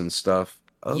fights and stuff.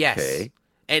 Yes. Okay.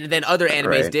 And then other All animes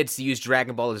right. did use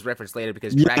Dragon Ball as reference later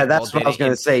because Yeah, Dragon Ball that's what did I was it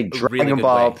gonna in say. a really Dragon good Ball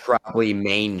way. probably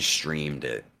mainstreamed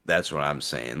it. That's what I'm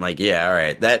saying. Like, yeah, all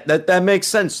right, that makes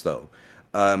sense though.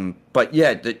 But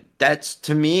yeah, that's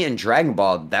to me in Dragon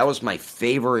Ball. That was my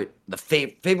favorite. The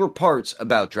favorite parts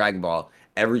about Dragon Ball.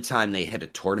 Every time they hit a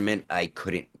tournament, I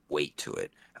couldn't wait to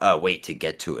it. Wait to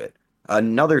get to it.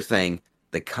 Another thing,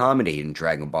 the comedy in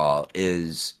Dragon Ball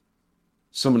is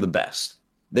some of the best.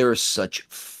 There is such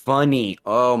funny.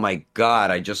 Oh my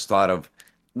god! I just thought of.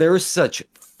 There is such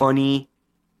funny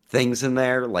things in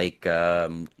there, like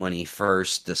when he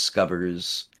first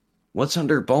discovers what's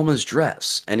under Bulma's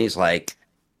dress, and he's like,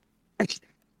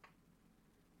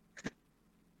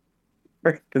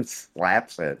 freaking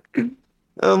slaps it.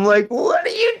 I'm like, what are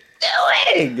you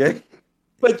doing?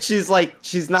 But she's like,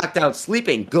 she's knocked out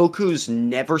sleeping. Goku's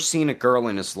never seen a girl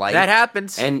in his life, That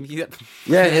happens. and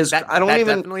yeah, his that I don't that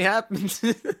even. definitely happens.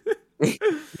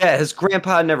 Yeah, his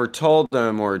grandpa never told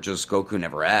him, or just Goku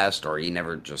never asked, or he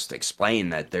never just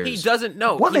explained that He there's doesn't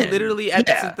know. women. He literally, at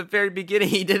Yeah, since the very beginning,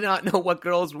 he did not know what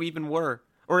girls even were,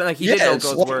 or like he yeah, did know it's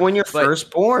girls like were, when you're but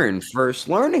first born, first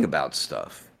learning about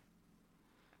stuff.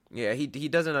 yeah, he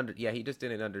doesn't he just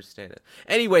didn't understand it.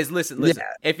 Anyways, listen. Yeah,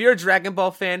 If you're a Dragon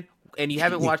Ball fan and you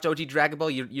haven't watched OG Dragon Ball,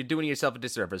 you're doing yourself a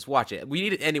disservice. Watch it. We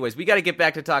need it anyways. We got to get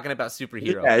back to talking about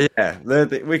superhero. yeah.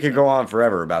 We could go on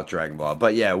forever about Dragon Ball,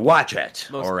 but yeah, watch it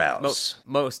Most or else.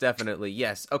 most definitely,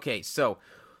 yes. Okay, so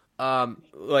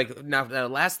Like now, the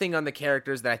last thing on the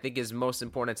characters that I think is most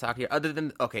important to talk here, other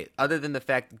than the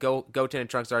fact Goten and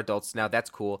Trunks are adults, now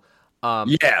that's cool.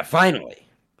 Yeah,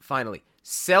 finally.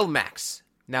 Cell Max.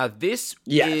 Now this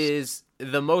is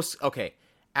the most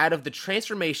out of the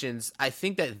transformations. I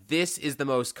think that this is the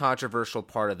most controversial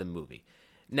part of the movie.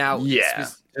 Now,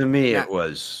 to me it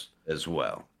was as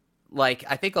well. Like,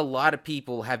 I think a lot of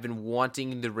people have been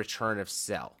wanting the return of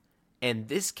Cell, and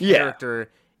this character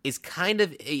is kind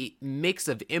of a mix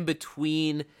of in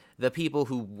between the people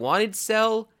who wanted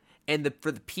Cell and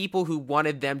for the people who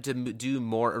wanted them to do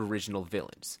more original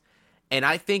villains. And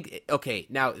I think,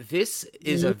 now this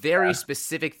is a very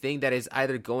specific thing that is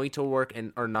either going to work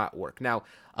or not work. Now,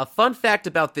 a fun fact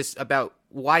about this, about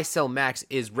why Cell Max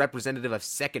is representative of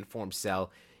second form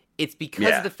Cell, it's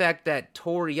because of the fact that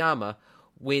Toriyama,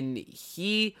 when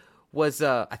he was,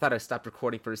 I thought I stopped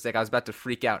recording for a sec. I was about to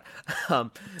freak out.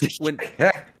 So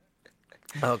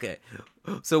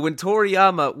when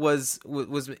Toriyama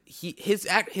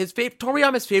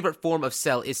Toriyama's favorite form of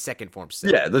Cell is second form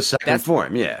Cell. Yeah, the second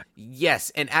form, yeah. Yes,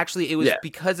 and actually it was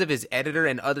because of his editor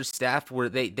and other staff where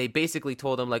they basically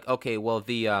told him like, okay, well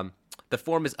the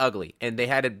form is ugly, and they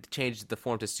had to change the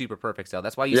form to super perfect Cell.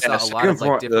 That's why you saw a lot of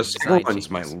like different design changes. The second one's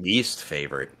my least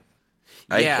favorite.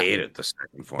 I hated the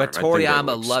second form. But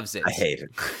Toriyama loves it. I hate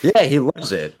it. Yeah, he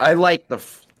loves it. I like the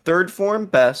third form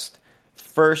best,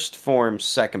 first form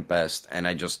second best, and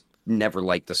I just never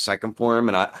liked the second form,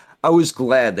 and I was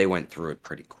glad they went through it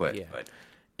pretty quick. Yeah.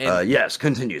 But yes,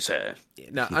 continue, sir.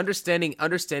 Now, understanding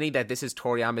that this is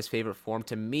Toriyama's favorite form,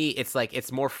 to me, it's like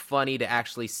it's more funny to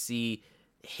actually see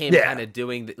him kind of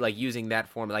doing using that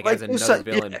form like as another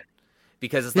villain.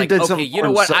 Because it's like, okay, you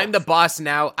know what? I'm the boss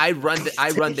now. I run this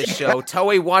show.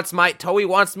 Toei wants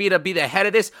me to be the head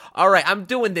of this. All right, I'm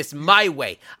doing this my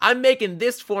way. I'm making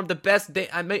this form the best.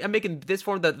 I'm making this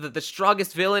form the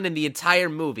strongest villain in the entire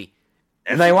movie.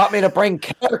 And they want me to bring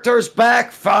characters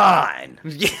back? Fine.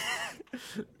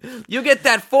 You get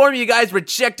that form you guys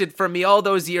rejected from me all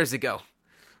those years ago.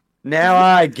 Now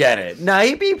I get it. Now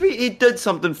he did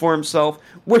something for himself,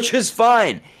 which is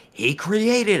fine. He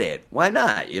created it. Why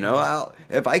not? You know,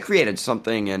 if I created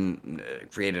something and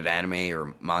created anime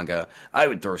or manga, I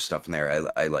would throw stuff in there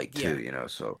I like too, you know.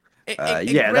 So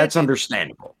that's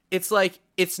understandable. It's like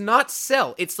it's not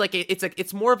Cell. It's like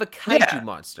it's more of a kaiju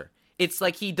monster. It's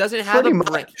like he doesn't have a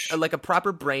brain, like a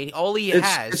proper brain. All he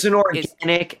has is an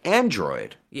organic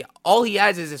android. Yeah, all he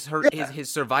has is his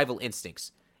survival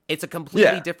instincts. It's a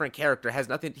completely different character. Has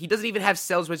nothing. He doesn't even have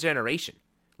Cell's regeneration.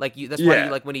 That's why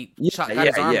when he got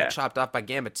his arm chopped off by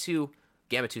Gamma 2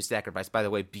 sacrifice, by the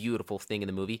way, beautiful thing in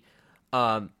the movie.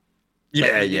 You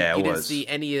didn't see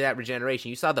any of that regeneration.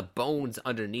 You saw the bones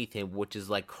underneath him, which is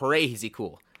like crazy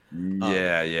cool.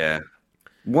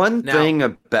 One thing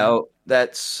about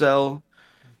that Cell,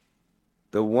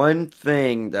 the one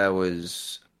thing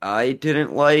that I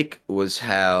didn't like was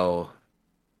how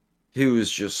he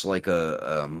was just like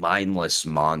a mindless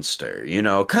monster, you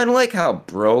know, kind of like how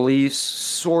Broly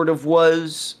sort of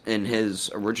was in his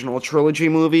original trilogy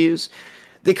movies.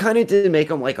 They kind of did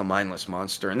make him like a mindless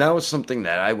monster, and that was something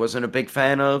that I wasn't a big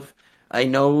fan of. I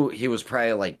know he was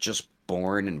probably like just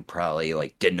born and probably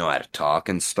like didn't know how to talk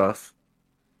and stuff,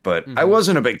 but I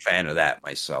wasn't a big fan of that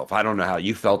myself. I don't know how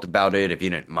you felt about it, if you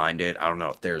didn't mind it. I don't know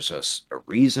if there's a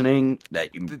reasoning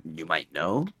that you might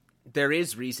know. There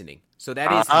is reasoning. So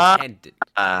that is intended.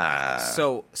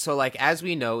 So like as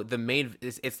we know, the main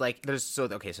it's like there's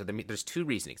two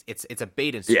reasonings. It's a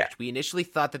bait and switch. Yeah. We initially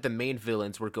thought that the main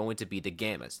villains were going to be the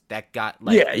Gammas. That got from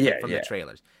the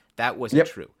trailers. That wasn't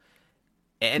true.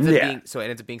 It ends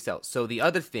up being Cell. So the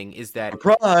other thing is that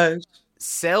surprise.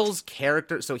 Cell's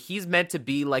character, so he's meant to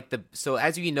be like so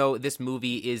as you know, this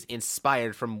movie is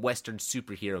inspired from Western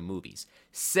superhero movies.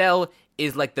 Cell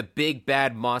is like the big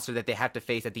bad monster that they have to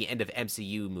face at the end of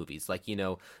MCU movies, like, you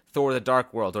know, Thor the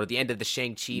Dark World, or the end of the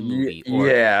Shang-Chi movie, or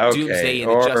Doomsday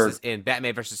and Justice in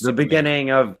Batman vs. Superman. The beginning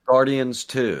of Guardians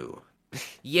 2.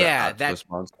 Yeah, that's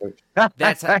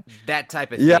that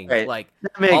type of thing. Right. Like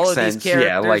all of these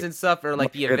characters and stuff are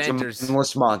like the Avengers. It's a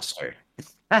mindless monster.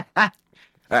 All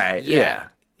right.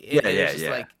 Just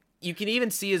like you can even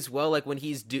see as well, like when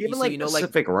he's even like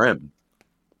Pacific Rim.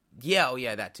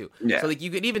 Yeah, that too. Yeah. So like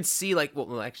you could even see like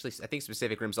actually I think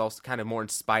Pacific Rim's also kind of more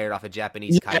inspired off of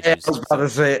Japanese kaiju. I was about to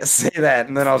say that,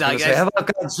 and then I was going to say, how about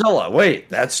Godzilla? Wait,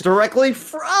 that's directly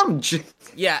from.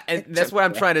 Yeah, and that's what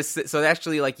I'm trying to say. So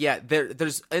actually, like,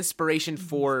 there's inspiration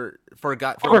for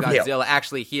Godzilla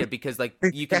actually here, because like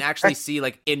you can actually see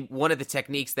like in one of the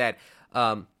techniques that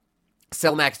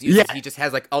Cell Max uses, he just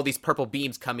has like all these purple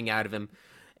beams coming out of him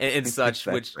and such,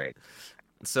 which great.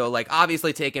 So like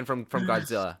obviously taken from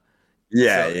Godzilla.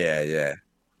 Yeah, So yeah, yeah.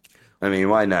 I mean,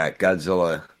 why not?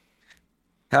 Godzilla.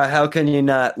 How can you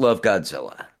not love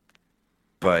Godzilla?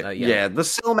 But yeah, yeah, the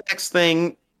Silmax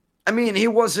thing, I mean, he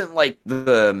wasn't like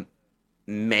the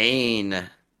main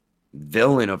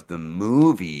villain of the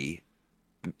movie.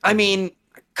 I hmm mean,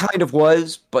 kind of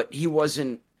was, but he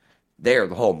wasn't there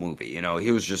the whole movie.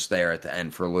 He was just there at the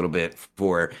end for a little bit.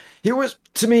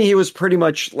 To me, he was pretty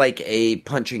much like a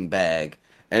punching bag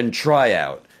and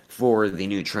tryout for the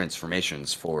new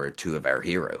transformations for two of our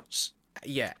heroes.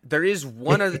 yeah. There is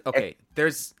one other. Okay,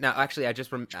 there's now. Actually,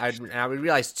 I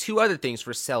realized two other things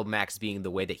for Cell Max being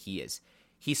the way that he is.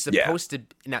 He's Yeah, supposed to.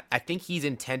 Now, I think he's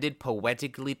intended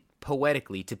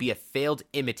poetically to be a failed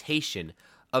imitation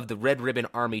of the Red Ribbon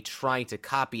Army trying to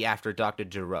copy after Dr.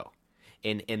 Gero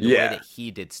in the way yeah, that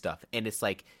he did stuff. And it's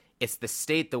like it's the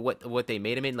state the what they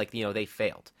made him in, like they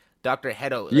failed. Dr.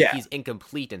 Hedo, like yeah, he's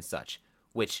incomplete and such,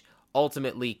 which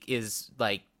ultimately is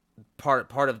like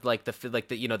part of like the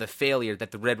failure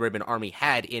that the Red Ribbon Army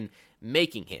had in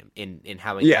making him in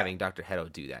yeah, having Dr.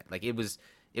 Hedo do that. Like it was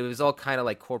all kind of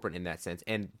like corporate in that sense.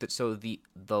 And so the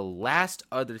last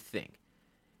other thing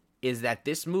is that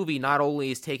this movie not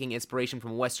only is taking inspiration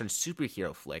from Western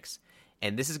superhero flicks,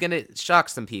 and this is going to shock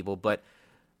some people, but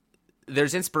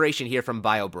there's inspiration here from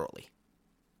Bio Broly,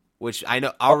 which I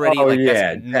know already Oh like that's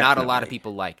yeah, not a lot of definitely,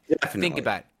 people like. Think definitely.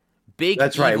 about it. Big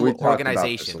That's right. We evil talked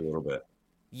about this a organization. little bit.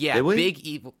 Yeah, Did we? big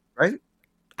evil. Right?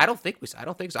 I don't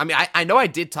think so. I mean, I know I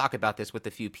did talk about this with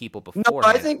a few people No,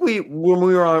 I beforehand. think when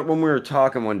we were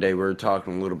talking one day, we were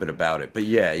talking a little bit about it. But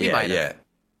yeah, We yeah, might have. yeah.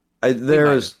 We There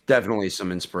might have. is definitely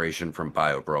some inspiration from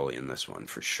Bio Broly in this one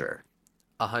for sure.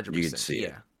 A hundred You could percent. see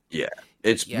it. Yeah. Yeah,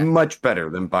 it's Yeah. much better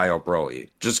than Bio Broly.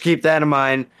 Just keep that in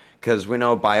mind because we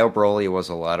know Bio Broly was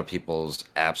a lot of people's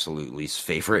absolute least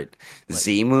favorite Like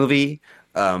Z movie.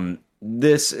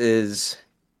 This is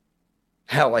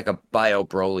how like a Bio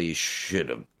Broly should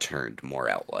have turned more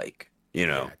out like, you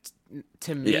know? yeah.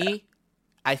 To Yeah. me,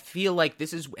 I feel like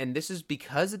this is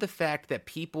because of the fact that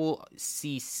people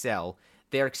see Cell,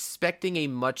 they're expecting a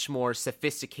much more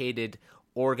sophisticated,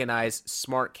 organized,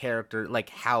 smart character like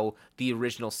how the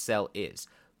original Cell is.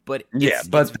 But Yeah, it's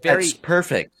but that's very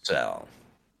perfect, so.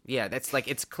 yeah, that's like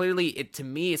it's clearly it to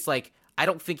me it's like I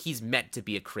don't think he's meant to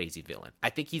be a crazy villain. I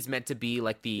think he's meant to be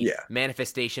like the Yeah.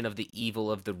 manifestation of the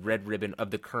evil of the Red Ribbon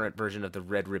of the current version of the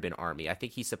Red Ribbon Army. I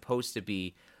think he's supposed to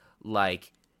be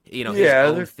like his Yeah,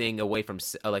 own thing away from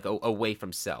away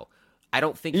from Cell. I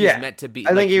don't think he's yeah. meant to be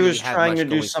I think like he really was have trying to much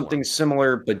do going for something him.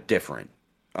 similar but different.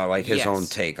 Like his own Yes.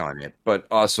 take on it, but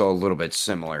also a little bit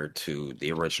similar to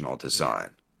the original Yeah.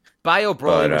 design. Bio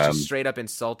Broly But was just straight up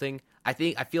insulting. I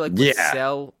feel like with yeah.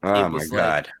 Cell Oh it my was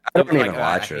like God. I don't like even I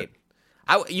watch it. hate.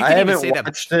 You I can even haven't say that.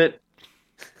 watched it.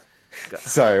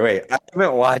 Sorry, wait. I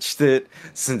haven't watched it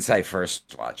since I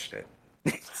first watched it.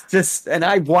 It's just, and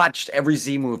I watched every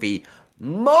Z movie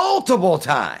multiple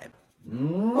times.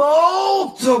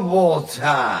 Multiple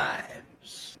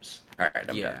times. All right,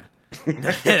 I'm Yeah.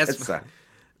 done. That's It's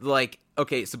like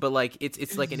okay, so but like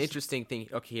it's like an interesting thing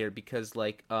okay here because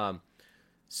like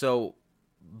so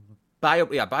Bio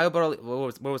Barley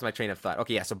what was my train of thought?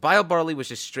 Okay, yeah, so Bio Barley was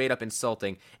just straight up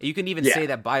insulting. And you can even yeah, say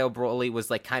that Bio Broly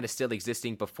was like kind of still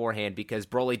existing beforehand because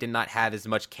Broly did not have as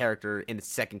much character in the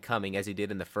second coming as he did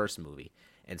in the first movie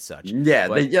and such. yeah.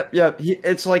 But Yep.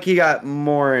 It's like he got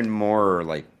more and more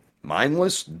like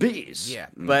mindless bees yeah,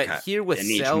 but here with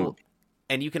in each Cell, movie.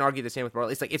 and you can argue the same with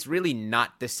Broly. It's like it's really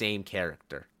not the same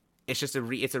character. It's just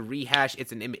it's a rehash.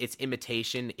 It's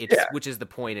imitation. It's Yeah, which is the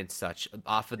point and such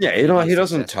off of the yeah. He previous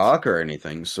doesn't successes. talk or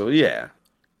anything. So yeah.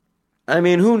 I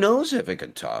mean, who knows if it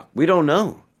could talk? We don't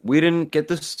know. We didn't get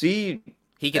to see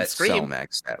He can that scream.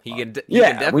 Cellmax that He much. he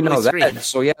can Yeah, we definitely know scream. that.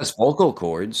 So he has vocal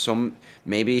cords. So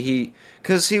maybe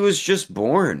because he was just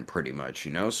born pretty much,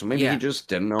 So maybe he Yeah, just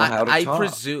didn't know how to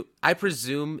talk. I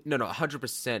presume no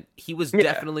 100%. He was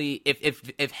Yeah, definitely if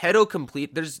Hedo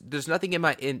complete there's nothing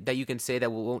in that you can say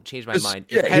that won't change my 'cause, mind.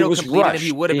 If yeah, he Hedo was completed him,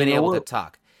 he rushed would have been being a able to little.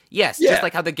 talk. Yes, just Yeah,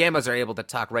 like how the Gammas are able to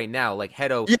talk right now. Like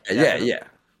Hedo yeah,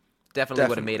 definitely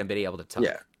would have made definitely. him be able to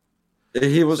talk. Yeah,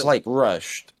 he was So like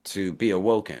rushed to be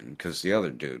awoken because the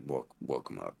other dude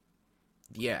woke him up.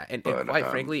 yeah, and But quite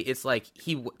frankly, it's like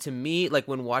to me like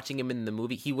when watching him in the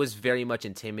movie, he was very much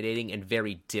intimidating and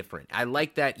very different. I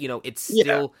like that it's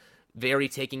yeah, still very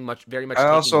much I taking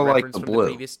also like reference the from the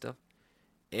blue. previous stuff.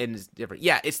 And it's different.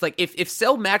 Yeah, it's like if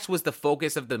Cell Max was the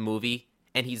focus of the movie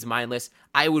and he's mindless,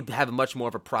 I would have much more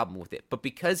of a problem with it. But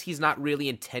because he's not really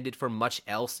intended for much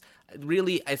else,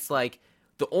 really, it's like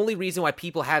the only reason why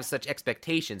people have such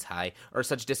expectations high or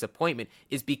such disappointment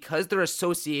is because they're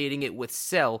associating it with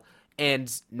Cell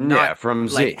and Yeah, not from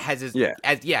like Z. has his Yeah.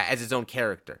 as his own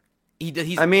character.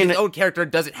 His I mean, own character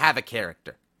doesn't have a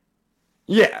character.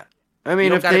 yeah. I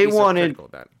mean, if they wanted,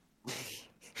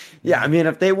 yeah, I mean,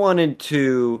 if they wanted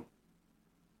to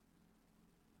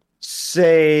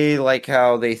say like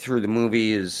how they threw the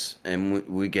movies and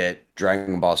we get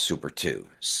Dragon Ball Super 2.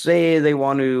 Say they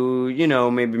want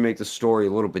to, maybe make the story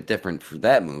a little bit different for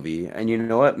that movie. And you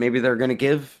know what? Maybe they're going to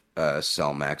give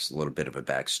Cell Max a little bit of a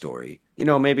backstory.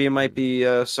 Maybe it might be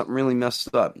something really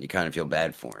messed up. You kind of feel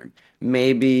bad for him.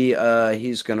 Maybe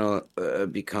he's going to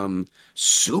become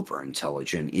super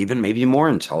intelligent, even maybe more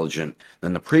intelligent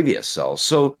than the previous Cell.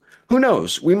 So who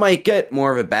knows? We might get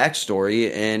more of a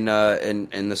backstory in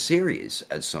the series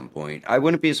at some point. I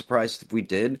wouldn't be surprised if we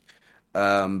did.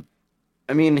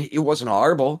 I mean, it wasn't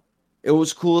horrible. It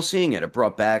was cool seeing it. It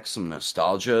brought back some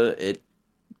nostalgia.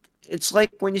 It's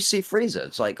like when you see Frieza.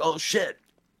 It's like, oh shit,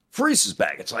 Frieza's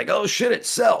back. It's like, oh shit, it's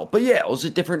Cell. But yeah, it was a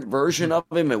different version of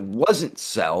him. It wasn't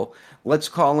Cell. Let's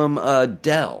call him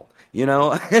Dell. It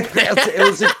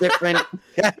was a different.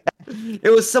 It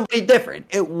was somebody different.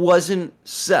 It wasn't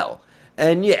Cell.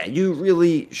 And yeah, you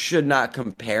really should not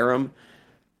compare him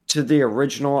to the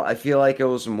original. I feel like it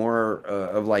was more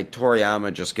of like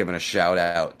Toriyama just giving a shout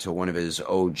out to one of his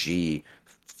OG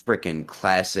freaking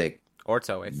classic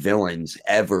villains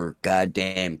ever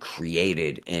goddamn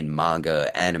created in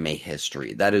manga anime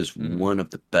history. That is one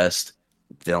of the best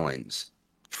villains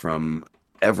from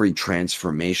every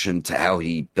transformation to how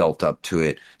he built up to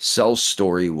it. Cell's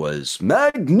story was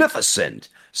magnificent.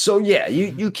 So yeah,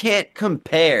 you can't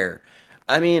compare.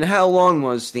 I mean, how long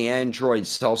was the Android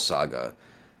Cell saga?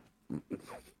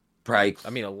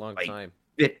 Probably, a long time.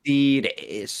 50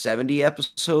 to 70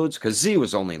 episodes? Because Z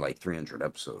was only like 300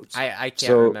 episodes. I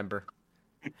can't remember.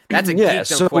 That's a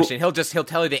geekdom question. He'll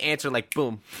tell you the answer like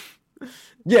boom.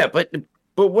 Yeah, but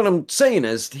what I'm saying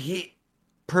is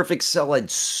Perfect Cell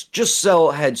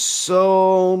had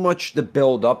so much to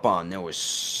build up on. There was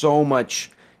so much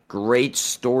great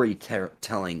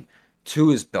storytelling to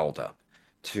his build up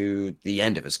to the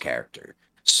end of his character.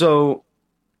 So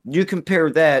you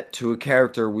compare that to a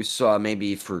character we saw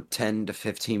maybe for 10 to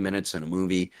 15 minutes in a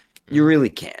movie, you really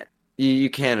can't.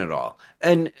 You can't at all.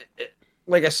 And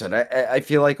like I said, I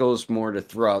feel like it was more to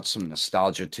throw out some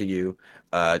nostalgia to you.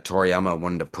 Toriyama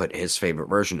wanted to put his favorite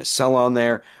version of Cell on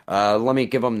there. Let me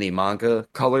give him the manga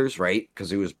colors, right?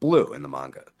 Because he was blue in the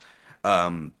manga.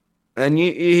 And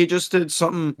he just did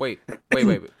something. Wait. A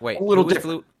little different.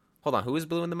 Blue? Hold on, who was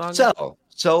blue in the manga?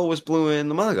 Cell was blue in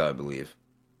the manga, I believe,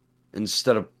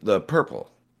 instead of the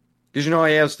purple. Because he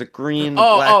has the green.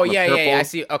 Black, yeah. I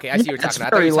see. Okay, I see what you're talking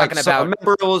about. I thought you were talking about.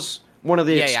 Remember, it was one of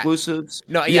the exclusives.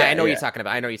 No, I know what you're talking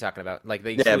about. I know what you're talking about. Like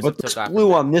the but the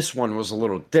blue on this one was a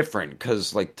little different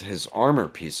because like his armor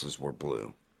pieces were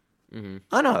blue. Mm-hmm.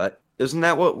 I know that. Isn't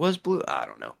that what was blue? I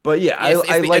don't know, but yeah,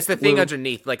 it's the thing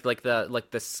underneath, like the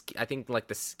I think like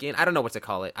the skin. I don't know what to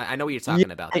call it. I know what you're talking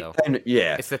about though.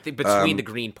 It's the thing between the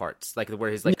green parts, like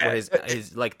where his like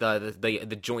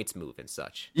the joints move and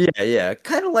such. Yeah,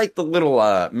 kind of like the little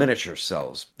miniature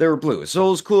cells. They were blue, so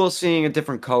it was cool seeing a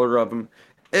different color of them.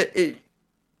 You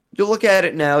look at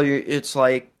it now, it's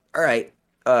like, all right,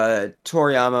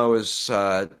 Toriyama was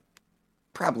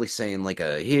probably saying like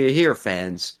here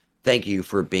fans. Thank you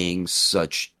for being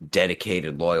such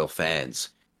dedicated, loyal fans.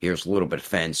 Here's a little bit of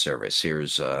fan service.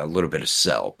 Here's a little bit of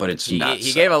Cell, but it's not.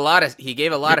 He gave a lot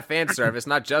of fan service,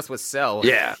 not just with Cell.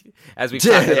 Yeah, as we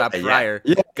talked about prior.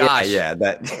 Yeah. Gosh,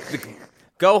 that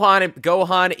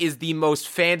Gohan is the most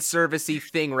fan servicey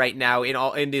thing right now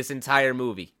in this entire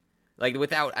movie. Like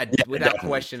without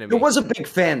question. It was a big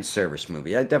fan service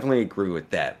movie. I definitely agree with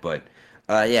that. But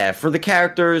for the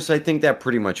characters, I think that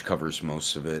pretty much covers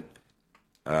most of it.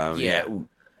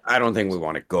 I don't think we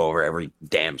want to go over every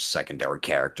damn secondary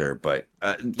character, but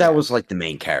that was like the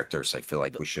main characters I feel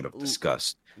like we should have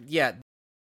discussed. Yeah,